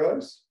cover their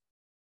eyes.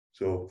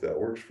 So if that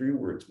works for you,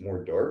 where it's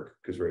more dark,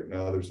 because right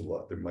now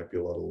there might be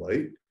a lot of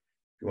light.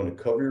 you want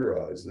to cover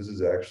your eyes, this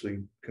is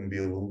actually can be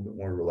a little bit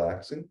more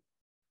relaxing,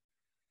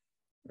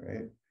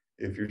 right?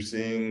 If you're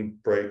seeing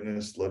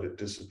brightness, let it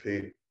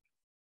dissipate.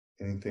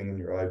 Anything in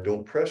your eye,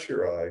 don't press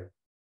your eye,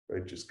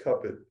 right? Just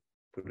cup it,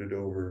 put it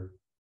over.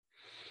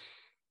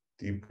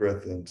 Deep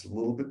breath in. It's a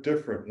little bit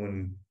different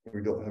when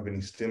we don't have any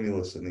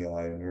stimulus in the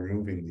eye and we're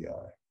moving the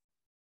eye.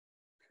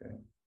 Okay.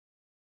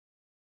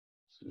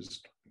 So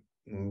just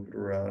move it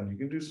around. You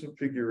can do some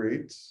figure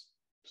eights,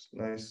 just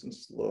nice and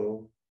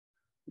slow.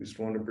 We just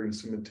want to bring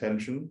some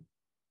attention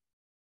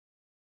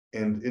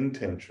and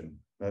intention,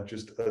 not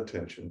just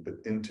attention,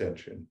 but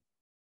intention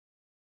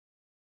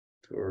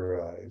to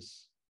our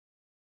eyes.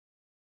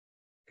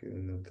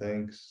 Giving them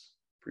thanks,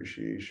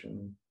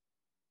 appreciation,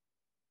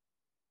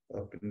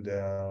 up and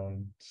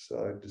down,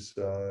 side to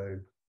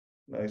side,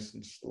 nice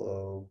and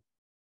slow.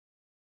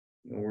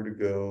 Nowhere to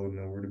go,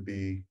 nowhere to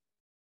be.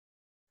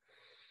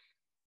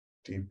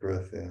 Deep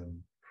breath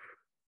in.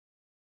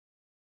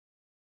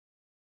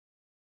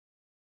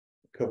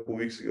 A couple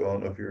weeks ago, I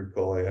don't know if you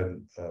recall, I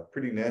had a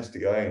pretty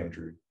nasty eye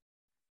injury.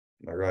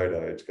 My right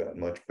eye, it's gotten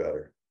much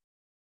better.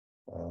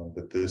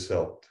 But this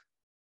helped.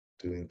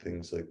 Doing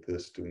things like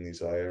this, doing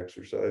these eye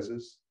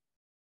exercises,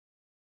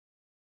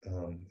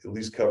 at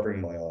least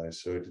covering my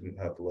eyes so I didn't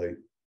have light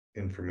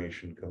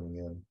information coming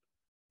in.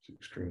 It's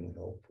extremely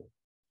helpful.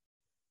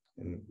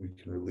 And we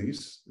can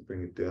release,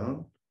 bring it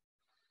down,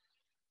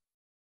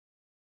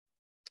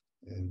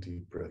 and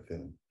deep breath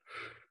in,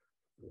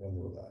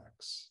 and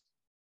relax.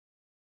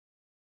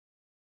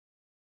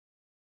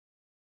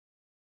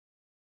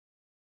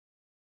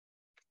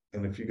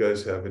 And if you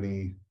guys have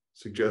any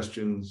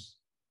suggestions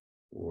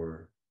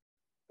or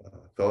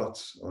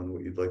thoughts on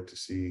what you'd like to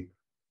see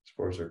as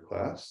far as our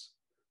class,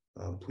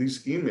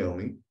 please email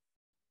me.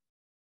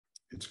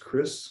 It's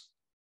Chris,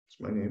 it's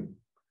my name,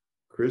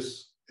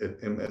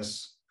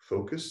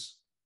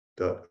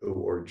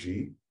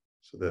 chris@msfocus.org.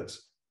 So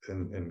that's,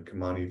 and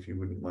Kamani, if you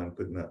wouldn't mind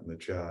putting that in the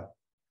chat,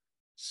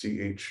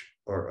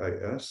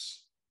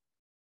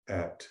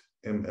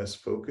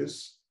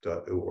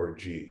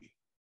 chris@msfocus.org.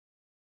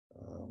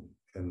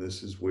 And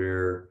this is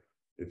where,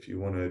 if you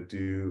want to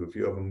do, if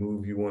you have a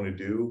move you want to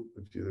do,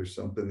 if there's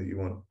something that you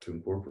want to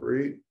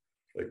incorporate,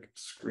 like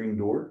screen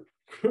door,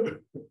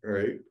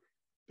 right?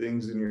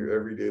 Things in your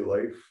everyday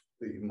life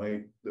that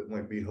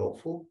might be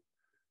helpful.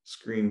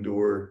 Screen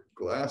door,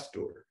 glass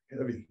door,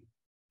 heavy.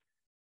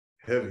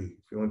 If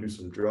you want to do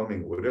some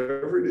drumming,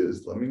 whatever it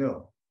is, let me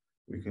know.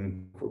 We can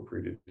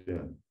incorporate it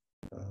in.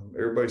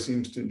 Everybody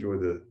seems to enjoy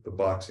the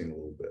boxing a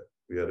little bit.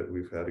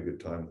 We've had a good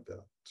time with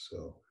that.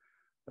 So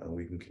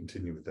we can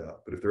continue with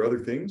that. But if there are other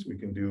things, we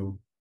can do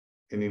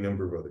any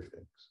number of other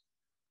things.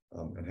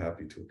 And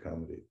happy to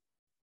accommodate.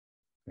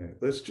 All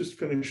right, let's just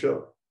finish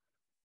up.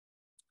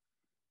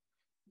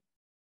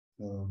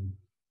 And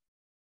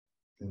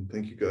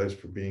thank you guys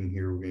for being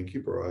here. We're going to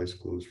keep our eyes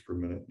closed for a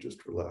minute,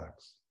 just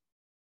relax.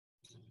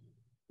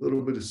 A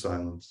little bit of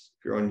silence.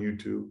 If you're on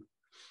YouTube,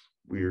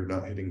 we are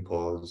not hitting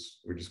pause.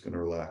 We're just going to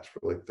relax for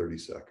like 30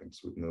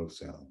 seconds with no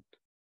sound.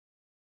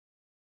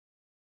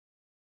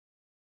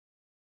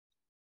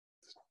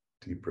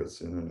 Deep breaths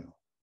in and out.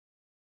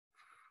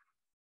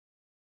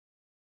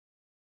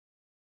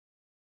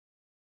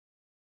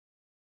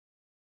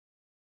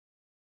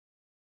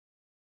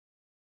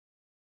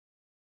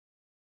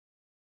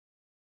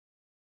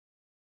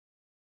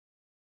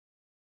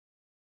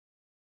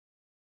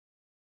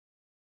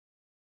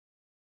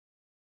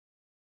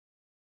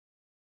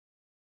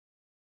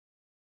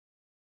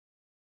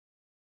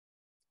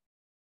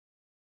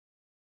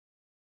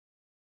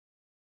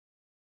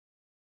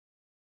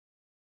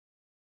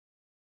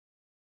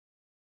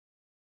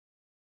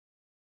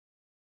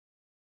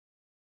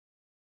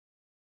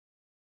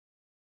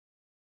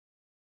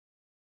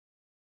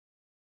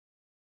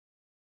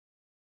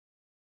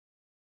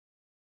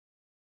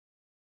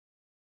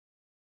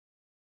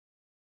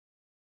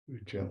 We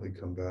gently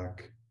come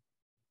back.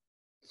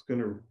 It's going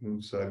to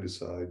move side to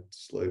side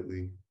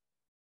slightly,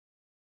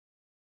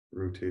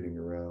 rotating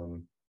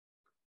around.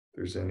 If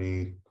there's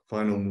any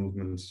final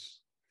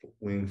movements,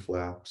 wing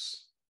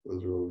flaps,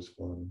 those are always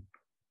fun.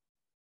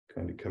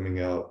 Kind of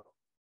coming out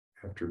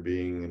after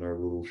being in our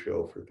little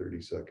shell for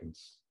 30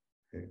 seconds.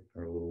 Okay,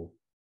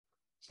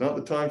 it's not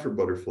the time for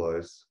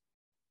butterflies,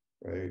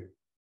 right?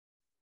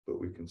 But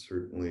we can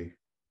certainly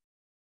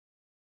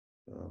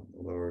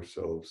allow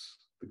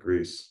ourselves the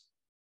grace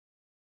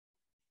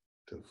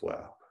to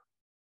flap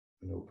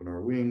and open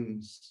our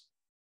wings.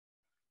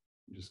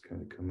 Just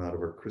kind of come out of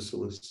our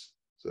chrysalis. Is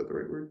that the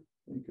right word?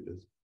 I think it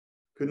is.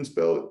 Couldn't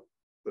spell it,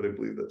 but I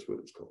believe that's what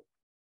it's called.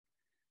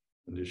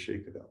 And just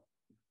shake it out.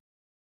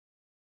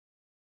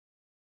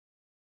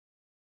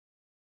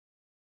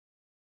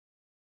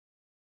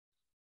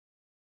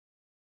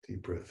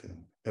 Deep breath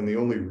in. And the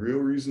only real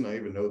reason I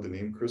even know the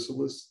name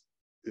chrysalis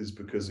is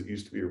because it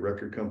used to be a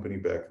record company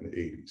back in the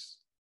 80s.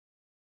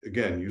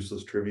 Again,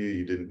 useless trivia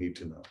you didn't need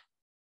to know.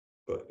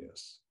 But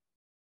yes,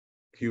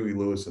 Huey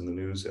Lewis and the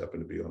News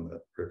happened to be on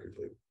that record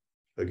label.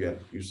 Again,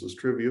 useless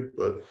trivia,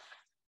 but if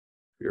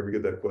you ever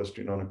get that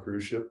question on a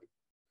cruise ship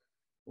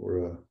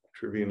or a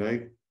trivia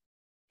night.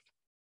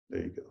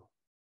 There you go.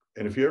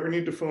 And if you ever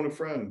need to phone a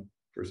friend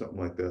for something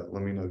like that,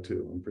 let me know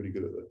too. I'm pretty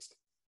good at that stuff.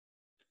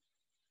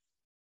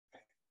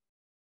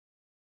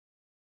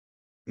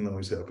 I'm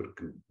always happy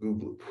to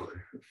Google it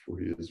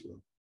for you as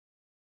well.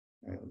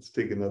 All right, let's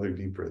take another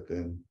deep breath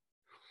in.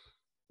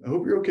 I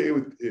hope you're okay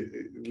with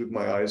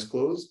my eyes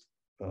closed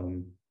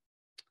when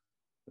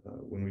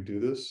we do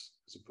this,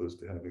 as opposed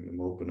to having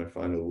them open. I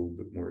find it a little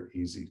bit more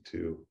easy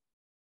to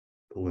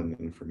pull in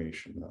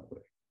information that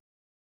way.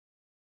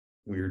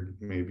 Weird,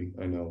 maybe,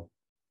 I know,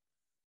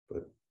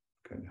 but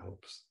kind of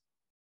helps.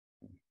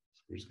 So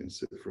we're just going to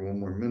sit for one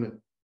more minute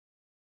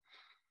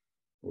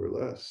or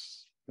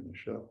less,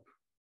 finish up.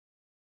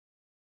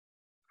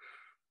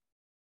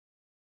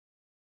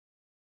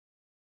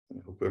 I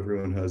hope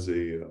everyone has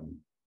a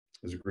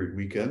great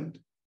weekend.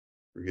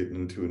 We're getting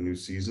into a new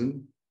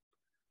season,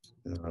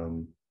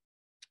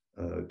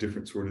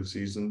 different sort of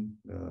season,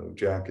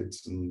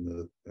 jackets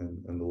and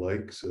the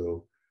like.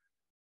 So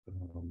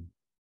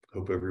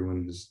hope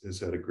everyone has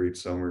had a great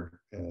summer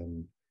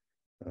and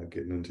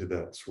getting into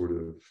that sort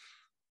of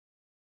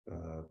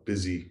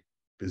busy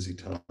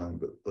time.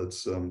 But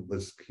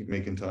let's keep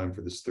making time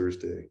for this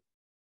Thursday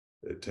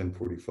at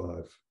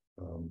 10:45.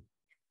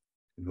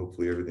 And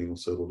hopefully everything will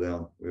settle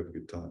down. We have a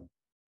good time.